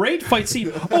room. great fight scene.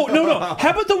 Oh, no. How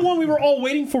about the one we were all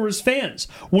waiting for as fans?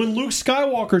 When Luke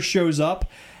Skywalker shows up,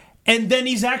 and then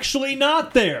he's actually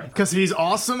not there. Because he's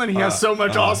awesome and he has so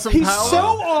much awesome He's power. so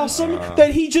awesome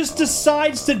that he just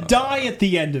decides to die at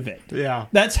the end of it. Yeah.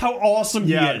 That's how awesome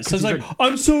Yeah, he is. 'cause It's he's like,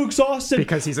 I'm so exhausted.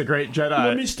 because he's a great Jedi.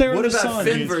 Let me stare What at the about sun.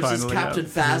 Finn He's versus finally Captain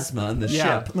Phasma on the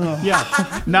Yeah. ship?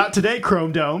 Yeah. Not today,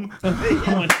 Chrome Dome. Oh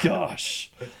my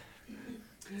gosh.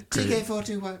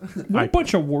 TK421. What a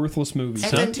bunch of worthless movies,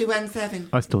 huh? 7217.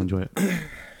 I still enjoy it.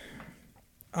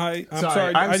 I'm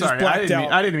sorry. I just I blacked didn't,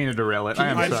 out. I didn't mean to derail it. I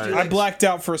am I- sorry. I blacked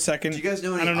out for a second. Do you guys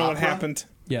know any I don't know what opera? happened.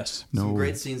 Yes. Some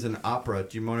great scenes in opera.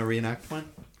 Do you want to reenact one?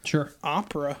 Sure.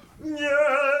 Opera.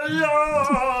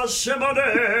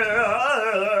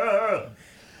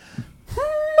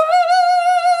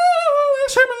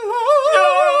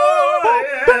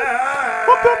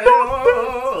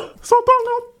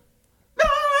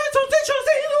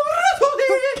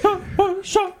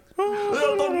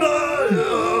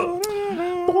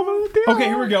 Okay,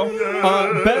 here we go.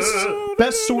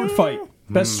 Best sword fight.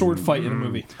 Best sword fight in a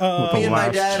movie. Me and my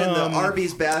dad in the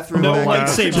Arby's bathroom. No back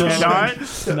in-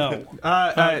 lightsabers. No.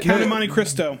 Count of Monte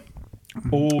Cristo.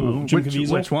 Oh, Jim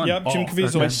Caviezel. Which one? Yep, Jim Oh,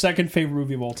 Caviezel. my second favorite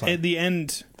movie of all time. At the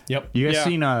end. Yep. You guys Yeah.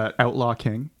 seen Outlaw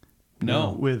King?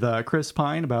 No. With Chris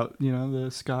Pine about the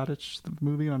Scottish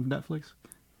movie on Netflix.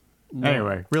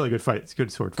 Anyway, really good fight. It's a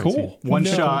good sword fight. Cool. Scene. One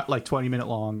No. shot, like 20-minute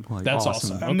long. Like, That's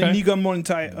awesome. I'm Okay. Inigo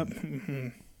Montoya.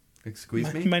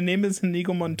 Excuse me? My name is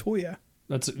Inigo Montoya.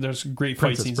 There's great fight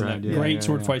Princess scenes in Bride, that. yeah, great yeah,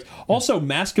 sword yeah. fights. Also,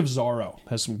 Mask of Zorro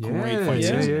has some great fight yeah,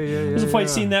 scenes. yeah, yeah, There's a fight yeah.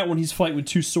 scene that when he's fighting with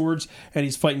two swords and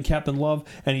he's fighting Captain Love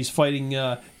and he's fighting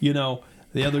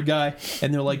the other guy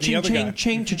and they're like The ching other guy.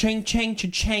 chang ching chang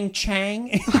ching chang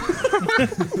chang.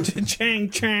 Chang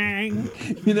Chang.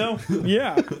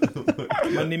 Yeah.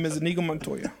 My name is Inigo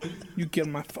Montoya. You killed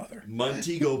my father.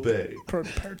 Montego Bay.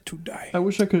 Prepare to die. I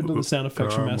wish I could have done the sound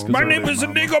effects from Mask of My Zorro. name is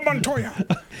Inigo Montoya.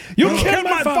 You You killed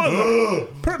my father.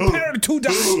 Prepare to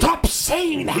die. Stop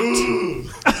saying that.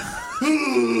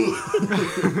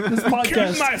 This Kill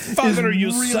podcast my father,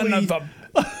 you son of a...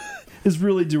 is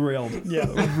really derailed. Yeah,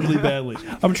 really badly.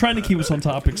 I'm trying to keep us on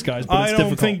topics, guys, but I it's don't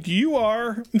difficult. think you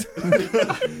are.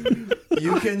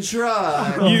 You can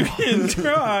try. You can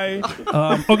try.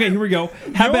 Okay, here we go.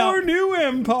 How Your about? new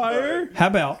empire. How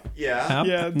about? Yeah.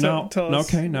 Yeah, no, tell us.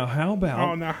 Okay, now how about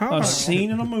Oh, now how a about- scene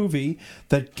in a movie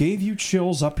that gave you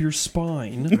chills up your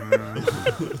spine?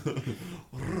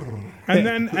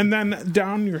 And then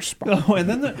down your spine. Oh,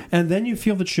 and then you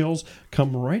feel the chills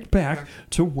come right back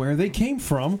to where they came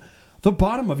from, the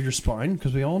bottom of your spine,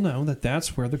 because we all know that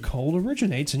that's where the cold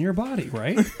originates in your body,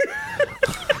 right?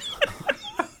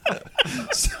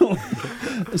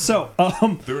 So,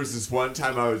 There was this one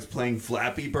time I was playing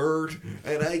Flappy Bird,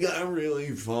 and I got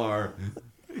really far.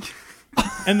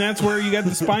 And that's where you got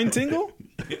the spine tingle?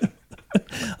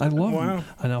 I love Wow. them.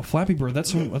 I know Flappy Bird.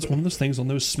 That's one of those things on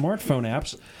those smartphone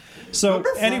apps. So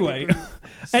anyway,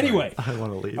 I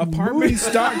want to leave.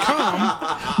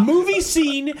 Apartments.com. movie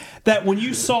scene that when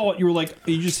you saw it, you were like,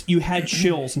 you had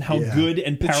chills and how good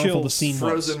and powerful the chills. scene was.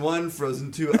 Frozen 1,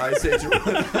 Frozen 2, Ice Age 1,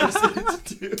 Ice Age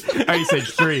 2. Ice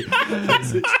Age 3.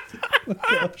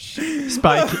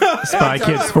 Spy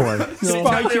Kids 4.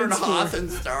 Spy Kids in Hoth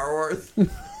and Star Wars.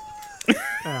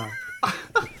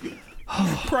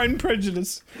 Pride and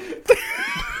Prejudice.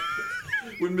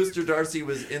 When Mr. Darcy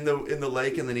was in the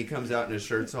lake and then he comes out and his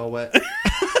shirt's all wet.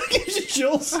 Gives you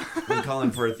chills. When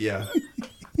Colin Firth, yeah.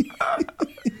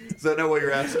 Is that not what you're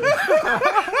asking?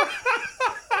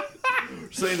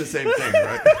 We're saying the same thing,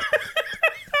 right?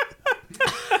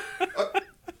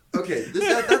 Okay,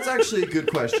 that's actually a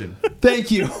good question. Thank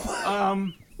you.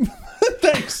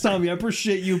 Thanks, Tommy. I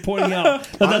appreciate you pointing out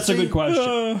that that's a good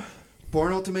question.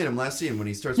 Born Ultimatum, last scene when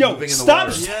he starts Yo, moving in the stop!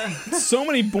 water. So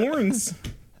many Borns.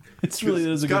 It's really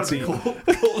is a good It's gotta be scene.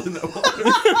 cold in the water.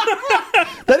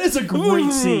 That is a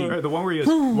great scene. The one where he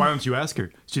goes, why don't you ask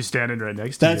her? She's standing right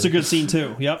next to you. That's a good scene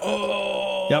too. Yep.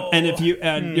 Yep. And if you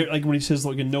like when he says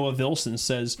like Noah Vilson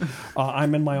says,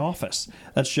 "I'm in my office,"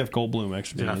 that's Jeff Goldblum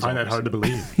actually. I find that hard to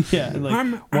believe. Yeah. And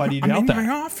like, why do you I'm doubt in that? my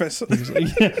office.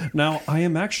 Yeah. Now I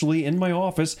am actually in my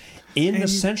office in the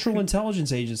Central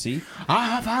Intelligence Agency.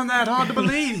 I find that hard to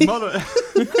believe, mother.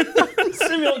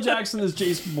 Samuel L. Jackson is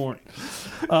Jason Bourne.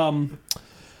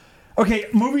 Okay,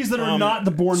 movies that are not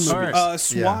the Bourne movies.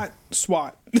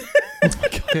 SWAT.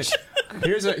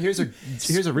 Here's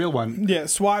a real one. Yeah,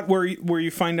 SWAT, where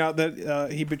you find out that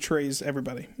he betrays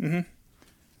everybody. Mm-hmm.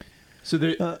 So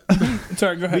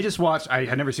Sorry, go ahead. we just watched. I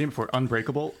had never seen it before.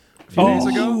 Unbreakable. A few days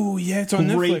ago. Oh, yeah, it's on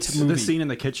Great Netflix. movie. The scene in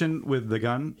the kitchen with the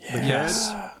gun.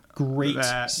 Yes. Great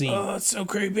That- scene. Oh, it's so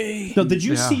creepy. No, did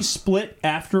you Yeah. see Split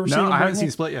after seeing No, I haven't Unbreakable?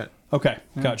 seen Split yet. Okay,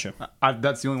 gotcha.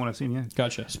 That's the only one I've seen yet.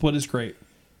 Gotcha. Split is great.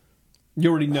 You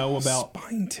already know about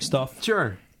Spine tingle. stuff.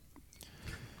 Sure.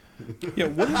 Yeah,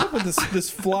 what is up with this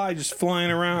fly just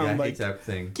flying around? Yeah, I like, hate that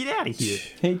thing. Get out of here.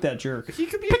 Hate that jerk. He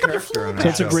could be a character on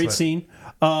That's a show, great but- scene.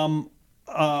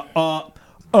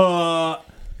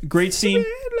 Great scene.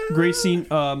 Great scene.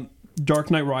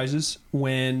 Dark Knight Rises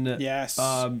when Yes.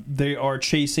 they are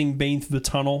chasing Bane through the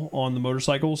tunnel on the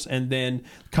motorcycles, and then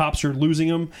cops are losing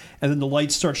them, and then the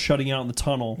lights start shutting out in the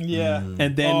tunnel. yeah.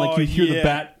 And then like you hear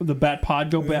the bat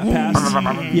pod go past,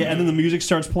 yeah, and then the music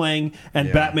starts playing, and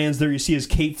Yeah. Batman's there. You see his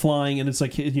cape flying, and it's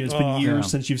like it's been years Yeah.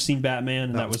 since you've seen Batman,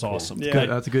 and that was was cool. awesome. Yeah. Good.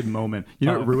 That's a good moment. You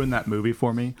know what ruined that movie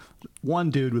for me? One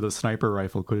dude with a sniper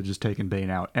rifle could have just taken Bane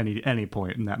out any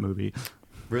point in that movie.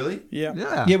 Really?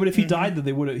 Yeah. Yeah, but if he died, then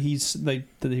they would have. They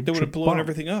They would have blown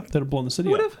everything up. They'd have blown the city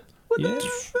Would up. have. Yeah.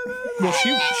 Well,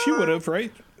 she would have,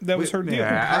 right? That was her deal.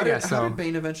 Yeah. How I guess how so. did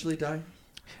Bane eventually die?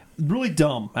 Really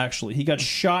dumb, actually. He got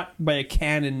shot by a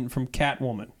cannon from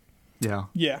Catwoman. Yeah.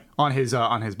 Yeah. On his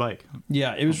bike.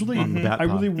 Yeah, it was really. On the Bat I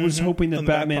really Pod. was hoping that On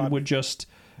the Bat Batman Pod. would just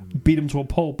beat him to a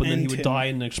pulp, and then he End would him. die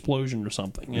in an explosion or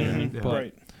something. You know what I mean? Yeah. But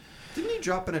Right. Didn't he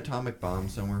drop an atomic bomb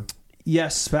somewhere?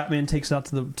 yes, Batman takes it out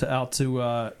to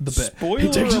the bit.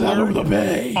 Spoiler alert.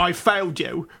 bay. I failed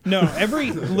you. No,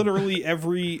 literally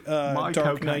every My Dark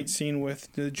cocaine. Knight scene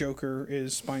with the Joker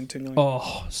is spine tingling.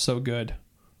 Oh, so good.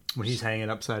 When he's hanging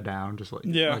upside down, just like,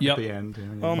 Yeah. like Yep. at the end.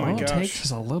 Oh my All it gosh. takes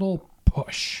is a little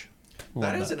push.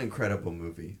 That is an incredible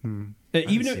movie.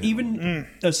 Even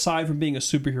aside from being a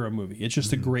superhero movie, it's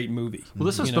just a great movie. Well,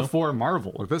 this is you know? before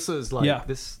Marvel. Like, this is like Yeah.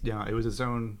 this. Yeah, it was its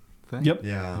own thing. Yep.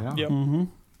 Yeah. Yep.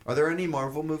 Are there any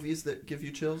Marvel movies that give you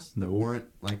chills that weren't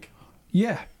like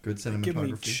Yeah. good cinematography? Give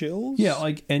me chills. Yeah,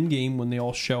 like Endgame when they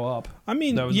all show up. I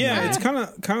mean, That was yeah, nice. it's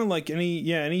kind of like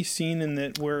any scene in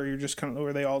that where you're just kind of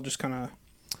where they all just kind of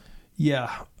Yeah.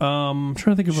 I'm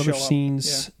trying to think of other Show up,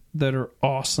 scenes that are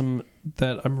awesome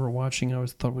that I remember watching. I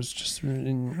always thought was just.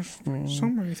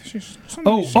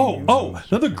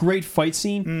 Another great fight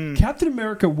scene. Captain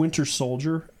America Winter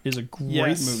Soldier is a great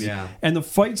Yes. movie. Yeah. And the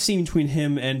fight scene between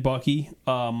him and Bucky,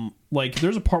 like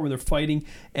there's a part where they're fighting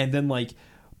and then like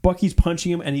Bucky's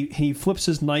punching him and he flips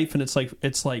his knife and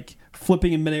it's like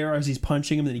flipping in midair as he's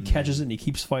punching him and then he catches it and he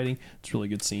keeps fighting. It's a really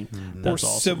good scene. or That's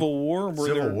awesome. Civil War where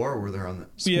Civil they're War, where they're on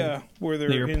the. where they're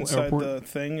The inside airport. the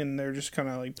thing and they're just kind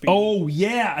of like Oh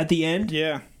yeah, at the end.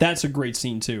 yeah. That's a great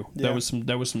scene too. Yeah.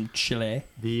 That was some chile.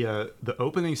 The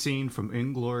opening scene from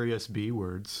Inglorious B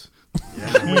Words.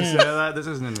 Yeah. We say that? This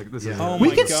isn't in the, this is Oh We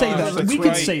my could say gosh, that. that's We could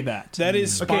right. say that. That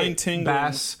is spine tingling.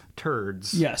 Bass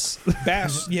turds. Yes.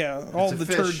 Bass, yeah, all a the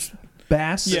fish. turds.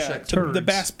 Bass. Yeah, turds. the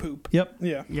bass poop. Yep.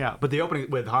 Yeah. Yeah, but the opening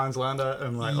with Hans Landa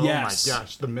and like, Yes. oh my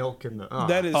gosh, the milk and the. Oh.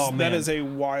 That is Oh, man. that is a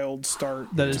wild start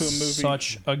That to a movie. is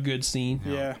such a good scene.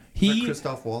 yeah. He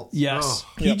Christoph Waltz. yes, Oh.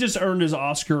 he Yep. just earned his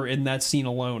Oscar in that scene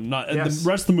alone. Not Yes. the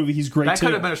rest of the movie. He's great That too.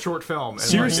 could have been a short film. And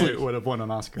Seriously. like, it would have won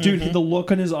an Oscar. Dude, the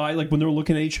look on his eye, like when they're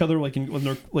looking at each other, like when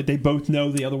they're like they both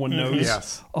know the other one knows.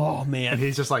 Yes. Oh And man.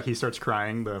 he's just like he starts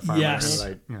crying. The fireman, Yes.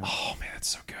 Like, yeah. Oh man, it's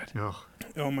so good. Ugh.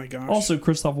 Oh my gosh. Also,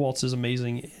 Christoph Waltz is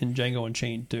amazing in Django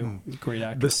Unchained too. He's a great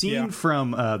actor. The scene Yeah.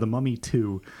 from The Mummy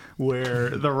 2 where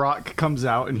The Rock comes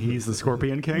out and he's the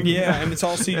Scorpion King. yeah, and it's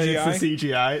all And CGI. it's the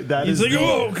CGI. That He's is like, the-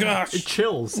 oh gosh. It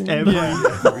chills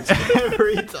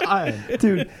every time.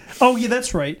 Dude. Oh yeah,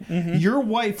 that's right. Mm-hmm. Your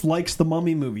wife likes the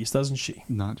Mummy movies, doesn't she?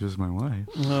 Not just my wife.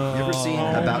 You ever seen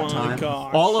Oh About my Time?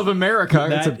 gosh. All of America.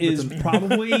 That is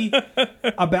probably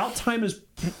About Time is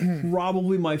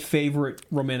probably my favorite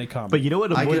romantic comedy. But you know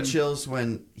what? I get would've- chills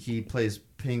when he plays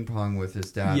ping pong with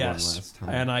his dad one yes, last time.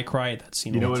 and I cry at that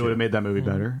scene. You a know lot, what too. would have made that movie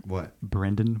better? What?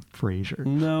 Brendan Fraser.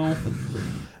 No,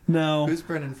 no, Who's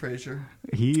Brendan Fraser?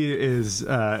 He is.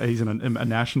 He's a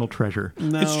national treasure.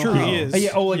 no. It's true, he is.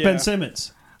 Yeah, oh, like Yeah. Ben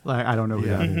Simmons. Like, I don't know who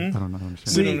Yeah. that is. I don't know. We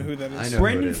Understand. don't know who that I is. know. who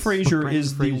Brendan it is. Fraser Brendan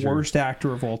is the Fraser. worst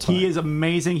actor of all time. He is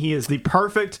amazing. He is the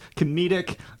perfect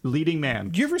comedic leading man.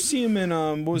 Did you ever see him in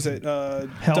what was it?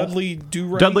 Dudley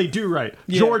Do-Right? Dudley Do Right,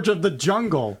 Yeah. George of the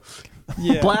Jungle,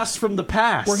 Yeah. Blast from the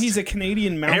Past, Where he's a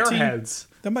Canadian Mountie. Airheads.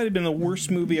 That might have been the worst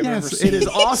movie I've ever Yes, seen. it is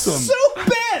awesome. so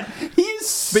bad.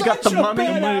 He's We got such the a Mummy,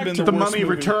 bad might have been actor. the the worst Mummy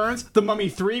movie. Returns, the Mummy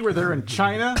 3, where they're in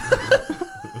China.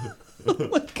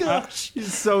 Gosh.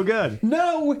 He's so good.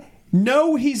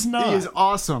 No, he's not. He is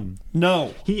awesome.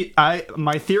 No.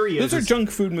 My theory Those is are junk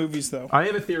food movies, though. I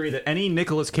have a theory that any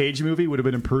Nicolas Cage movie would have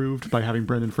been improved by having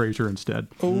Brendan Fraser instead.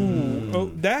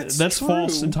 Oh, that's true.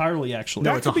 false entirely, actually.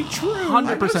 That could be true. 100%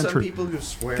 I know some true. people who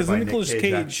swear 'Cause by Nicolas Nick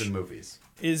Cage Cage- action movies.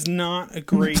 Is not a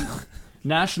great.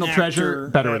 National Actor Treasure,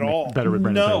 better at with all. better with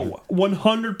Brendan Fraser. No,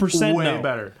 100% Way no.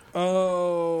 better.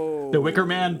 Oh, The Wicker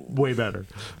Man, way better.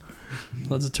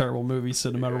 That's a terrible movie, so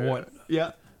no matter what.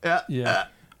 Yeah. Yeah.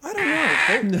 I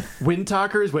don't know. Wind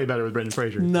Talker is way better with Brendan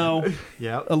Fraser. No.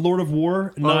 Yeah. A Lord of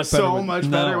War, not better. so with- much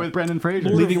no. better with Brendan Fraser.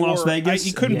 Lord of Leaving Las War, Vegas?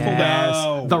 he couldn't pull Yes.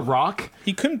 that. The Rock.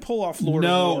 He couldn't pull off Lord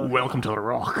No. of War. Welcome to the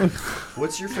Rock.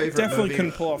 What's your favorite Definitely movie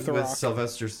couldn't pull off The with Rock.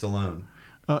 Sylvester Stallone?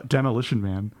 Demolition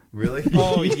Man. Really?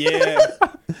 Oh yeah,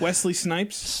 Wesley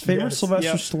Snipes. Favorite Sylvester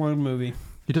Yep. Stallone movie?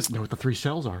 He doesn't know what the 3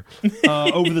 shells are.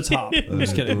 Over the Top. I'm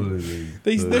just kidding.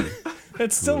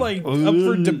 That's still like up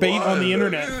for debate on the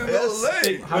internet.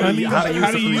 How do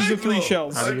you use the 3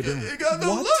 shells? How do you do it? He got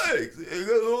no legs. He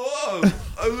got no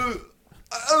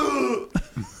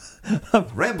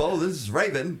arms. Rambo, this is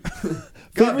Raven.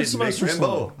 God didn't make Sylvester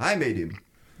Rambo. I made him.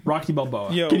 Rocky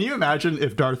Balboa. Yo, Can you imagine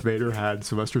if Darth Vader had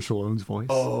Sylvester Stallone's voice?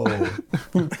 Oh.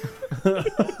 Look,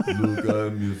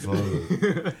 I'm your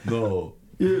father. No.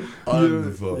 I'm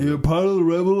the father. You're part of the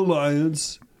Rebel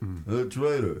Alliance. A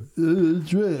traitor.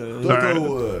 Traitor. Don't go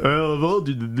away. Well, I've told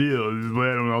you the deal. This is why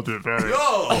I'm not too fast.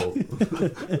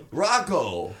 Yo!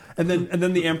 Rocco! And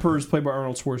then the Emperor is played by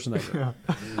Arnold Schwarzenegger.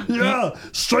 Yeah,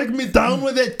 strike me down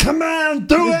with it. Come on,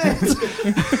 do it.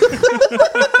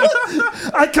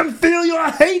 I can feel your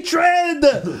hatred.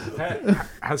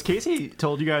 Has Casey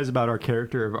told you guys about our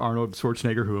character of Arnold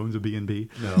Schwarzenegger who owns a B&B?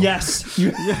 No. Yes.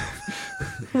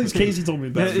 At least Casey told me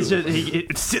about It's it.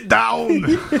 just, sit down.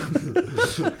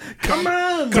 Come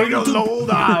on. Take a load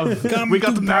off. We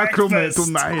got to the macrame breakfast.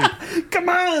 tonight. Come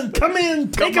on. Come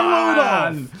in. Take Come a load off.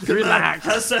 on. Relax.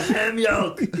 That's a ham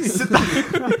yolk.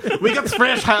 We got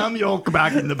fresh ham yolk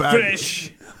back in the bag.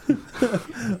 fresh.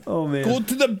 Oh, man. Go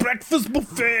to the breakfast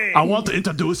buffet. I want to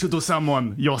introduce you to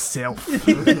someone. Yourself.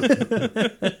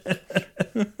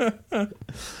 Oh,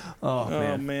 Oh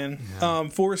man. man,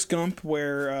 Forrest Gump,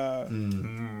 where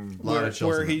Lot of chills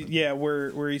where in he that.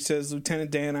 where he says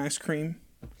Lieutenant Dan ice cream.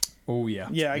 Oh, yeah.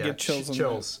 Yeah, I get chills on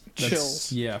chills. that.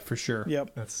 Chills. Yeah, for sure.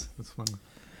 Yep. That's funny.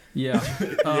 Yeah.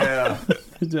 Yeah.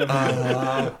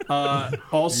 Definitely.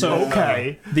 Also,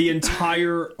 Okay. the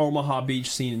entire Omaha Beach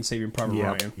scene in Saving Private Yep.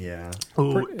 Ryan. Yeah.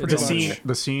 Oh, pretty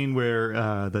the scene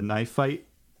where the knife fight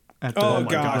at the, Oh, at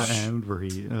the gosh. end where he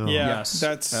Yeah, Yes,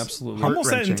 that's absolutely. almost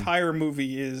that Heart-wrenching. entire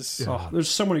movie is. Oh, there's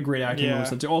so many great acting Yeah.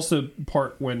 moments. Also,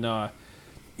 part when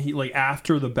he like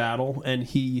after the battle and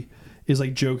he is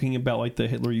like joking about like the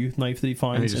Hitler Youth knife that he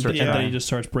finds, just and, starts then crying. he just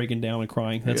starts breaking down and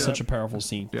crying. That's Yeah. such a powerful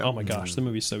scene. Yeah. Oh my gosh, the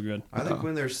movie's so good. I like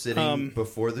when they're sitting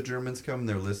before the Germans come,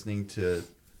 they're listening to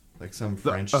like some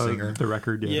French singer. the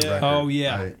record. Yeah. Record. Oh,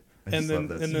 yeah. I just And then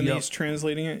love that and then Yep. he's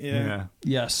translating it. Yeah. Yeah.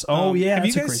 Yes. Oh yeah. Have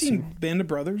you that's a guys great seen scene. Band of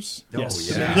Brothers? Oh,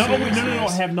 Yes. yeah. No, wait, no,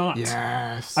 I have not.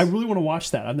 Yes. I really want to watch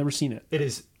that. I've never seen it. It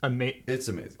is amazing. It's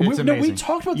amazing. We- It's no, we amazing.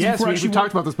 talked about this yes, before, we actually.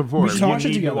 talked about this before. We should You watch it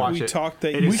need to together. watch We it. talked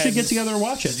that It you is We should get together and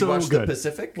watch it. Did you so watch good. the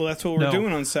Pacific? Well, that's what we're No.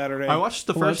 doing on Saturday. I watched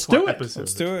the Well, first let's do one it. episode.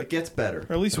 Let's do It it. gets better.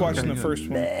 Or at least watching the first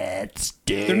one.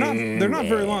 They're not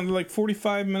very long. They're like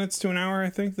 45 minutes to an hour,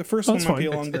 I think. The first That's one might be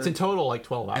fine. longer. It's in total like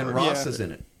 12 hours. And Ross Yeah. is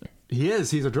in it. He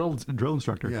is. He's a drill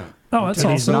instructor. Yeah. Oh, that's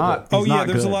And he's awesome. not. oh he's yeah, not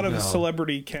there's good. a lot of No.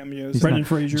 celebrity cameos. Brendan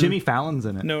Fraser. Jimmy Fallon's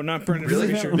in it. No, not Brendan Really?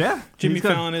 Fraser. Yeah. Jimmy he's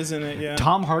good. Fallon is in it. Yeah.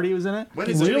 Tom Hardy was in it. When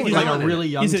is Really? it? He's like on a it? really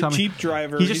young He's a Tommy. Jeep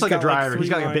driver. He's just like a got, driver. three He's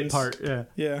got like a bit lines. part. Yeah.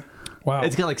 Yeah. Wow.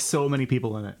 It's got like so many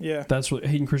people in it. Yeah. That's what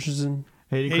Hayden Christensen,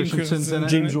 Hayden Hayden Christensen's in it.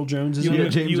 Christensen. James Earl Jones is You in Yeah, it.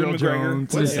 James Ewan Earl McGregor.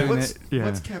 Jones What's, is in what's, it. Yeah.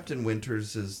 what's Captain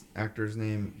Winters' actor's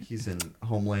name? He's in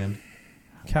Homeland.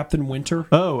 Captain Winter.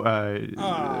 Oh,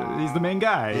 he's the main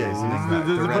guy. Yeah, he's the main guy.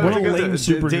 The- What a lame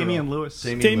superhero. Damian Lewis.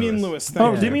 Damian Lewis. Oh,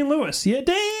 Thank you. Damian Lewis. Yeah,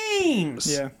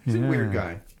 Dames. Yeah. He's a Yeah. weird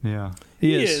guy. Yeah.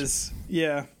 He He is. is.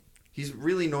 Yeah. He's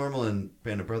really normal in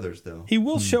Band of Brothers, though. He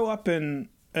will show up in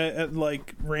at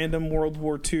like random World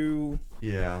War II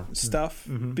Yeah. stuff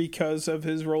because of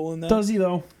his role in that. Does he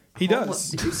though? He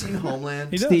does. Have you seen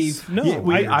Homeland? He does. Steve. No,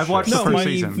 Yeah, I've watched no, the first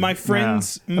season. my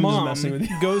friend's I'm just mom messing with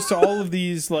you. goes to all of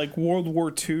these like World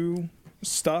War II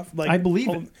stuff. Like I believe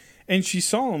all- it. And she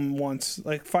saw him once,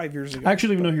 like 5 years ago. I actually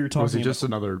don't even know who you're talking Was he about. just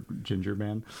another ginger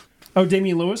man? Oh,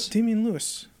 Damian Lewis? Damian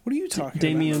Lewis. What are you talking about?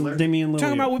 Damian Lewis.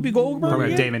 Talking about Whoopi Goldberg? Talking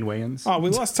again? about Damon Wayans. Oh, we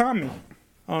lost Tommy.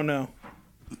 Oh no.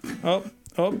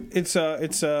 Oh, it's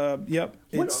yep.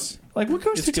 It's Like, what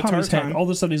goes It's through guitar Tommy's head? time. All of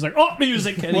a sudden, he's like, oh,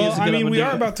 music. And he well. has to I get mean, up and we do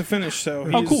are it. about to finish, so.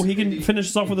 Oh, cool. He can finish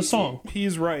us off with a song.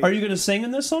 He's right. Are you going to sing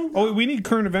in this song? Oh, we need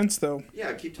current events though.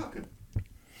 Yeah, keep talking.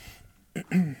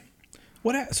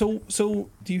 So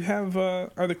do you have are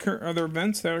there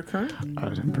events that are current? I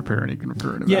didn't prepare any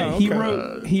current events. Yeah,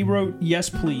 okay. he wrote yes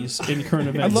please in current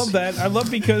I events. love that. I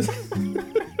love because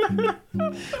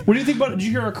What do you think about it? Did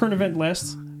you hear our current event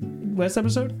last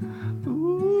episode?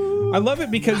 I love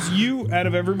it because you, out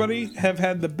of everybody, have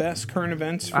had the best current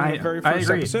events from the very I first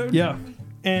agree. episode. Yeah.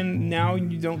 And now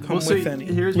you don't come We'll see. with any.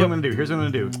 Here's what I'm gonna do. Here's what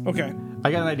I'm gonna do. Okay.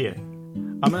 I got an idea.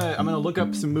 I'm gonna look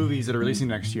up some movies that are releasing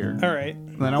next year. All right.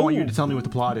 And then I want you to tell me what the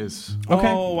plot is. Okay.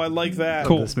 Oh, I like that.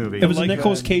 Cool. this movie. It was I a like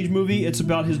Nicolas that. Cage movie. It's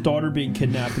about his daughter being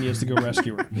kidnapped and he has to go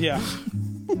rescue her. Yeah.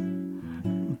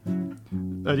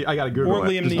 I gotta Google Or it.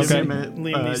 Liam Just give me a Neeson. minute.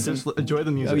 Liam Neeson. Just enjoy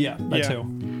the music. Oh, yeah. That Yeah. too.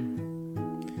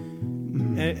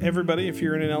 Everybody, if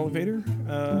you're in an elevator,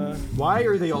 Why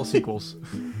are they all sequels?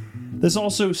 This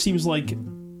also seems like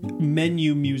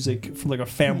menu music for like a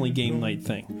family game night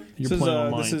thing. You're this is playing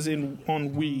online. this is on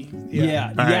Wii. yeah.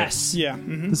 All right. Yes. Yeah.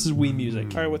 Mhm. This is Wii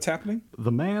music. All right. What's happening?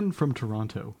 The Man from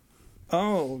Toronto.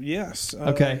 Oh yes.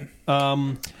 Okay.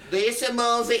 This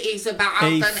movie is about A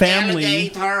an family-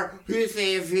 alligator who's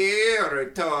a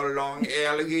very tall, long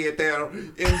alligator,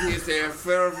 and his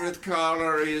favorite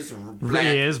color is black.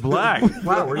 He is black.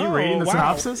 Wow, were you Oh, reading the wow.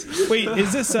 synopsis? Wait,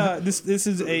 is this this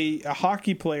is a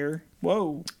hockey player?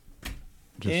 Whoa.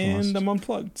 Just And lost. I'm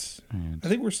unplugged. And I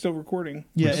think we're still recording.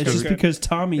 Yeah, it's just Okay. because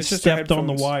Tommy It's just our stepped on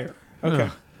the headphones. wire. Okay.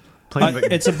 playing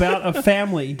the, It's about a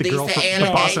family. the girl This from the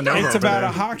alligator. Bossa Nova. It's over about there.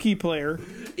 a hockey player,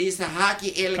 Is a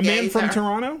hockey a alligator. man from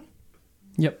Toronto,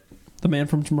 Yep. The man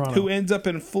from Toronto. who ends up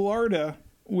in Florida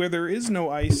where there is no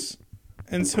ice,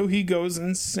 and so he goes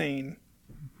insane.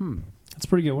 That's a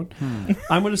pretty good one.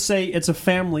 I'm going to say it's a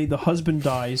family. The husband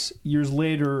dies. Years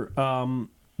later,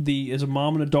 is a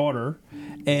mom and a daughter,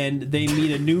 and they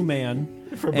meet a new man.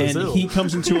 From And Brazil. he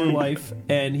comes into her life,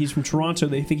 and he's from Toronto.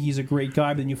 They think he's a great guy,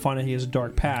 but then you find out he has a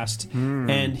dark past,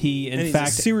 and he, in And he's fact,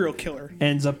 a serial killer.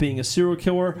 ends up being a serial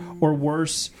killer, or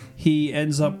worse, he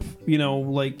ends up,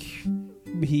 like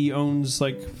he owns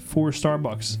like 4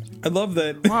 Starbucks. I love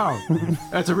that. Wow,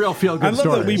 that's a real feel-good I love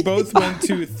story. that we both went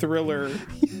to thriller /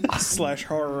 horror. That's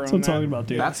what I'm talking about,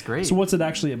 dude. That's great. So what's it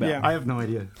actually about? Yeah. I have no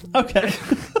idea. Okay.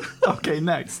 Okay,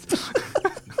 next.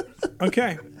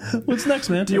 Okay. What's next,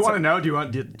 man? Do you want to know? Do you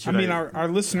want? I mean, our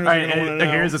listeners All are right, going to want to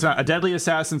know. here's this one. A deadly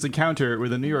assassin's encounter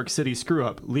with a New York City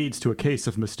screw-up leads to a case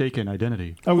of mistaken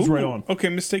identity. I was Ooh, right on. Okay,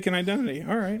 mistaken identity.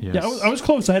 All right. Yes. Yeah, I was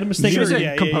close. I had a mistake. Music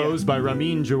yeah, yeah. composed by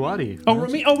Ramin Djawadi. Oh,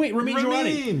 Ramin. Oh, wait, Ramin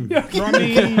Djawadi.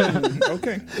 Ramin! Ramin.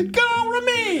 Okay. Go,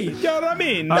 Ramin! Yeah,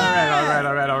 Ramin. All right.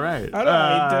 All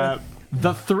right.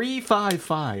 The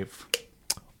 355.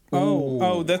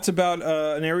 Oh, that's about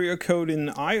an area code in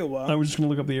Iowa. I was just going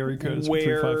to look up the area code. It's where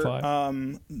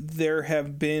 355. there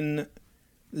have been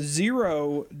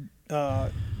 0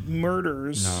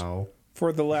 murders No.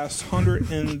 for the last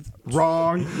 115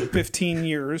 Wrong.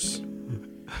 years,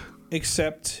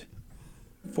 except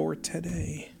for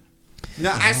today.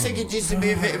 No, I think it is a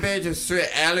movie about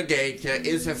a alligator.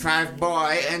 Is a 5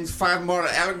 boy and 5 more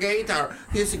alligator.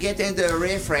 He's get in the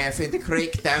riffraff in the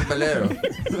creek down below.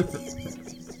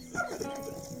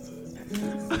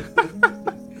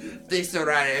 This is the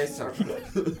right answer.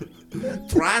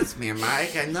 Trust me,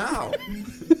 Mike, I know.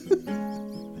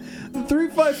 The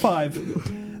 355.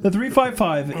 The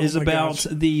 355 is my about gosh.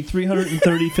 the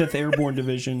 335th Airborne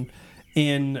Division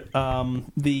in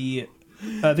the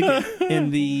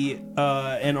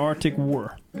Antarctic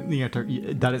War.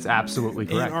 That is absolutely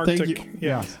correct. Antarctic. Thank you.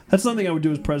 Yeah. That's something I would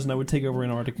do as president. I would take over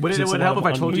Antarctic. Would it since would a lot help if of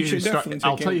I told you We who's should definitely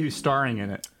I'll take tell it. you who's starring in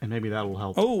it, and maybe that'll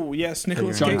help. Oh, yes,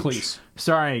 Nicholas John Cage. Cleese.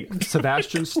 Starring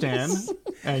Sebastian Stan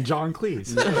and John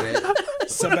Cleese.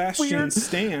 Sebastian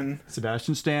Stan.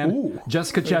 Sebastian Stan, Ooh.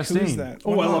 Jessica Who is Chastain, that?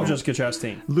 Oh, I Wow. love Jessica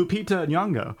Chastain. Lupita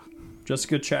Nyong'o,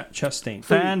 Jessica Chastain.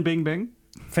 Fan Bingbing,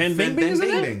 Fan Bing, Bingbing is in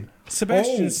bing, it? bing.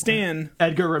 Sebastian Stan.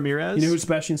 Edgar Ramirez. You know who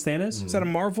Sebastian Stan is? Is that a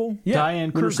Marvel? Yeah, Diane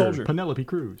Winter Kruger. Soldier. Penelope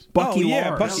Cruz. Bucky Oh, yeah,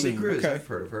 Lars. Bucky. Penelope Cruz, Okay. I've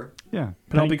heard of her. Yeah.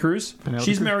 Penelope Cruz. Penelope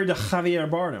She's Cruz. married to Javier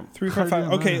Bardem.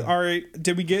 355. Okay, all right.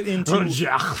 Did we get into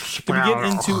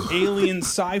alien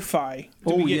sci-fi?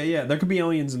 Did we get, Yeah. There could be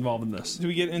aliens involved in this. Did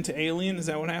we get into Alien? Is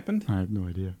that what happened? I have no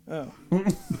idea. Oh.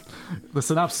 The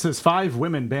synopsis says 5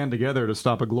 women band together to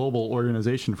stop a global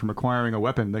organization from acquiring a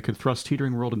weapon that could thrust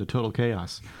teetering world into total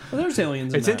chaos. Well, there's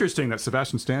aliens in It's that. interesting that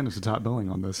Sebastian Stan is the top billing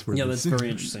on this. Yeah, that's very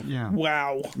interesting. Yeah.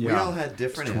 Wow. We all had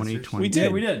different 2020. We Yeah,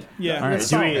 did. we did. Yeah. All right. Let's Do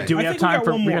solve we, it. do we I have think we time got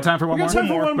for one we more. got time for one We more? got time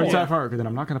for one We got more. time for okay, then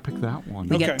I'm not going to pick that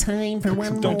one. Okay. Time for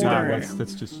one Don't do more. that.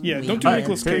 That's just Yeah, don't do All right,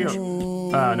 Nicolas here you Cage.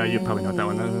 go. No, you probably not that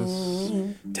one.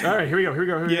 All right, here we go. Here we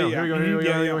go. Here we go. Yeah, Here we go. yeah. Here we go.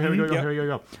 Yeah, Here we go. Here we go. yeah. Here we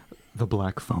go. The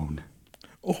Black Phone,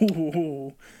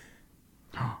 Oh,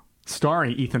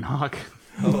 starring Ethan Hawke.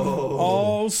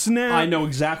 oh snap! I know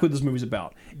exactly what this movie's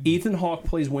about. Ethan Hawke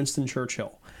plays Winston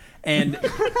Churchill, and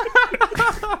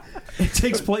it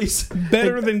takes place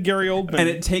Better than Gary Oldman. and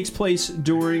it takes place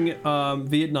during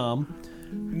Vietnam.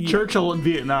 Churchill in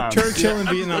Vietnam. Churchill in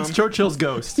Vietnam. It's Churchill's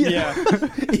ghost. Yeah.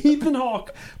 Ethan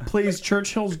Hawke plays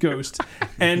Churchill's ghost,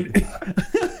 and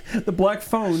the Black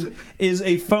Phone is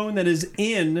a phone that is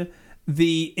in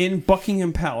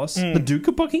Buckingham Palace, the Duke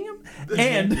of Buckingham,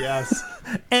 and Yes.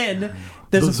 and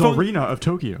there's The a phone. Tsarina of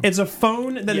Tokyo. It's a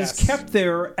phone that is Yes. kept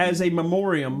there as a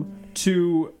memoriam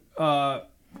to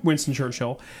Winston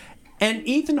Churchill. And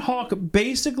Ethan Hawke,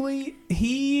 basically,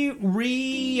 he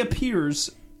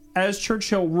reappears as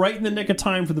Churchill right in the nick of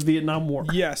time for the Vietnam War.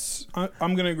 Yes, I'm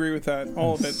going to agree with that.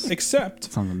 All of it,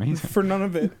 except Sounds amazing. for none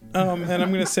of it. And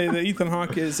I'm going to say that Ethan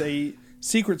Hawke is a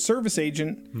Secret Service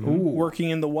agent working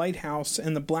in the White House,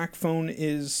 and the Black Phone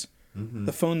is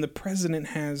the phone the president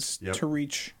has to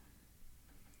reach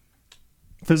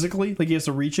Physically? Like he has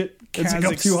to reach it? It's like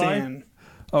up too high? Kazakhstan.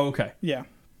 Oh, okay. Yeah.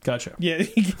 Gotcha. Yeah,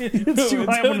 it's too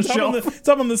high up on the shelf. It's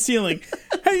up on the ceiling.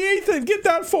 Hey, Ethan, get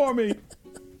that for me.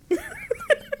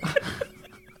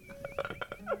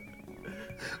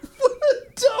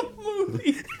 Dumb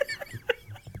movie.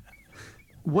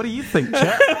 What do you think,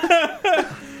 Chet?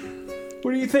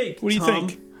 What do you think? What do you Tom?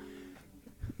 think?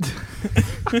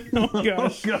 Oh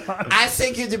gosh. I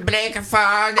think the black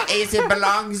phone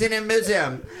belongs in a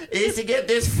museum. Is to get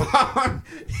this phone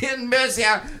in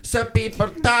museum so people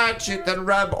touch it and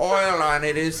rub oil on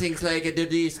it and things like it. Do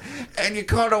this, and you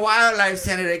call the wildlife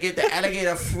center to get the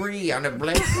alligator free on the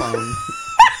black phone.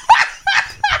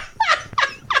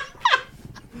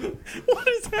 What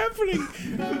is happening?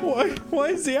 Why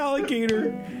is the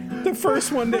alligator the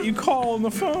first one that you call on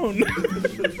the phone?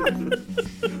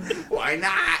 Why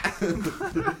not?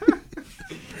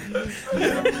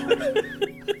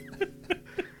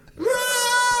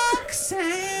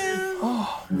 Roxanne.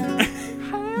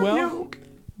 Well,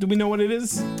 do we know what it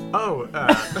is? Oh,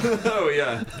 Oh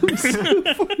yeah.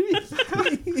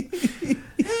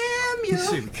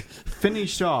 Finney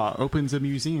Shaw opens a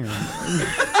museum.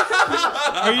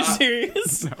 Are you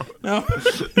serious? No.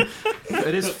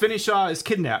 It is Finney Shaw is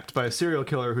kidnapped by a serial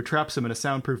killer who traps him in a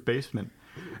soundproof basement.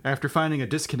 After finding a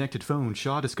disconnected phone,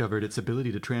 Shaw discovered its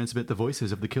ability to transmit the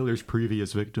voices of the killer's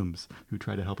previous victims, who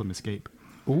try to help him escape.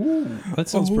 Ooh, that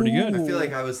sounds pretty good. I feel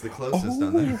like I was the closest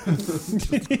on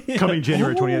that. Coming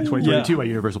January 28th, 2022 by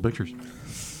Universal Pictures.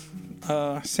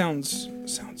 Sounds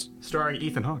Starring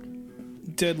Ethan Hawke.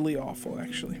 deadly awful,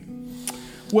 actually.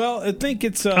 Well, I think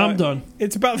it's. I'm done.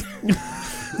 It's about.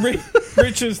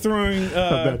 Rich is throwing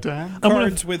That time.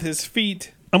 cards with his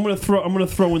feet. I'm gonna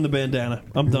throw in the bandana.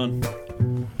 I'm done.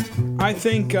 I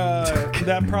think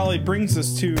that probably brings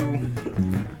us to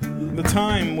the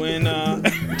time when.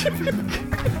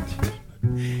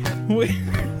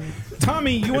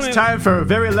 Tommy, you want It's time for a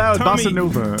very loud bossa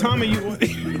nova. Tommy,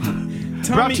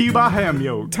 Brought to you by Ham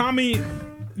Yolk. Tommy,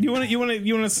 you want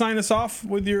to sign us off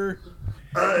with your.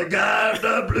 I got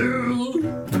the blues.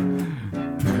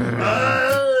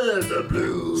 The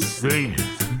blues. Sing it.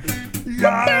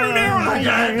 I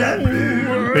got the blues.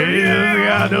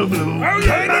 Got the blue. Every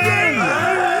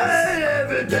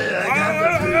day I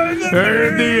got the blues.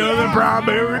 And the other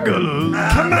primary colors.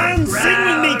 Come on, sing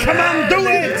with me. Come on, do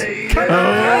it. Come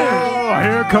Oh,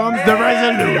 here comes the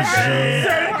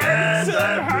resolution.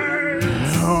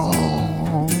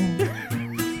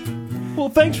 Well,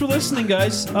 thanks for listening,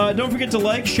 guys. Don't forget to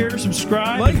like, share,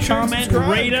 subscribe, comment,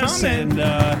 rate us, and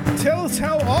Tell us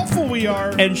how awful we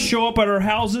are. show up at our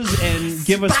houses and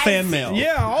give us fan mail.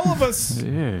 Yeah, all of us.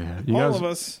 Yeah. You All guys, of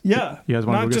us. Yeah. You guys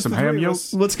want Not to go get just some the ham three of yolk?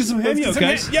 us. Let's get some ham yolk,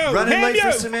 guys. Yo, Running ham late for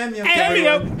yolk. some ham yolk, Ham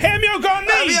everyone. yolk. Ham yolk on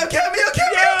me.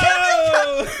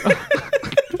 Cameo.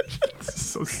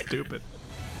 So stupid.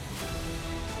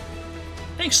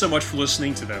 Hey, Thanks so much for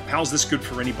listening to the How's This Good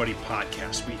for Anybody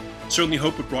podcast. We certainly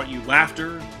hope it brought you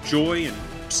laughter, joy,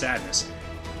 and sadness.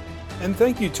 And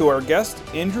thank you to our guest,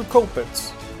 Andrew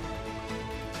Kolpitz.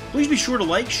 Please be sure to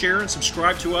like, share, and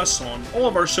subscribe to us on all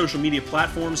of our social media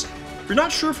platforms. If you're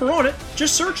not sure if we're on it,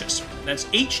 just search us. That's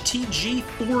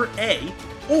HTG4A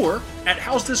or at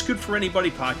How's This Good for Anybody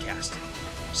podcast.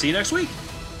 See you next week.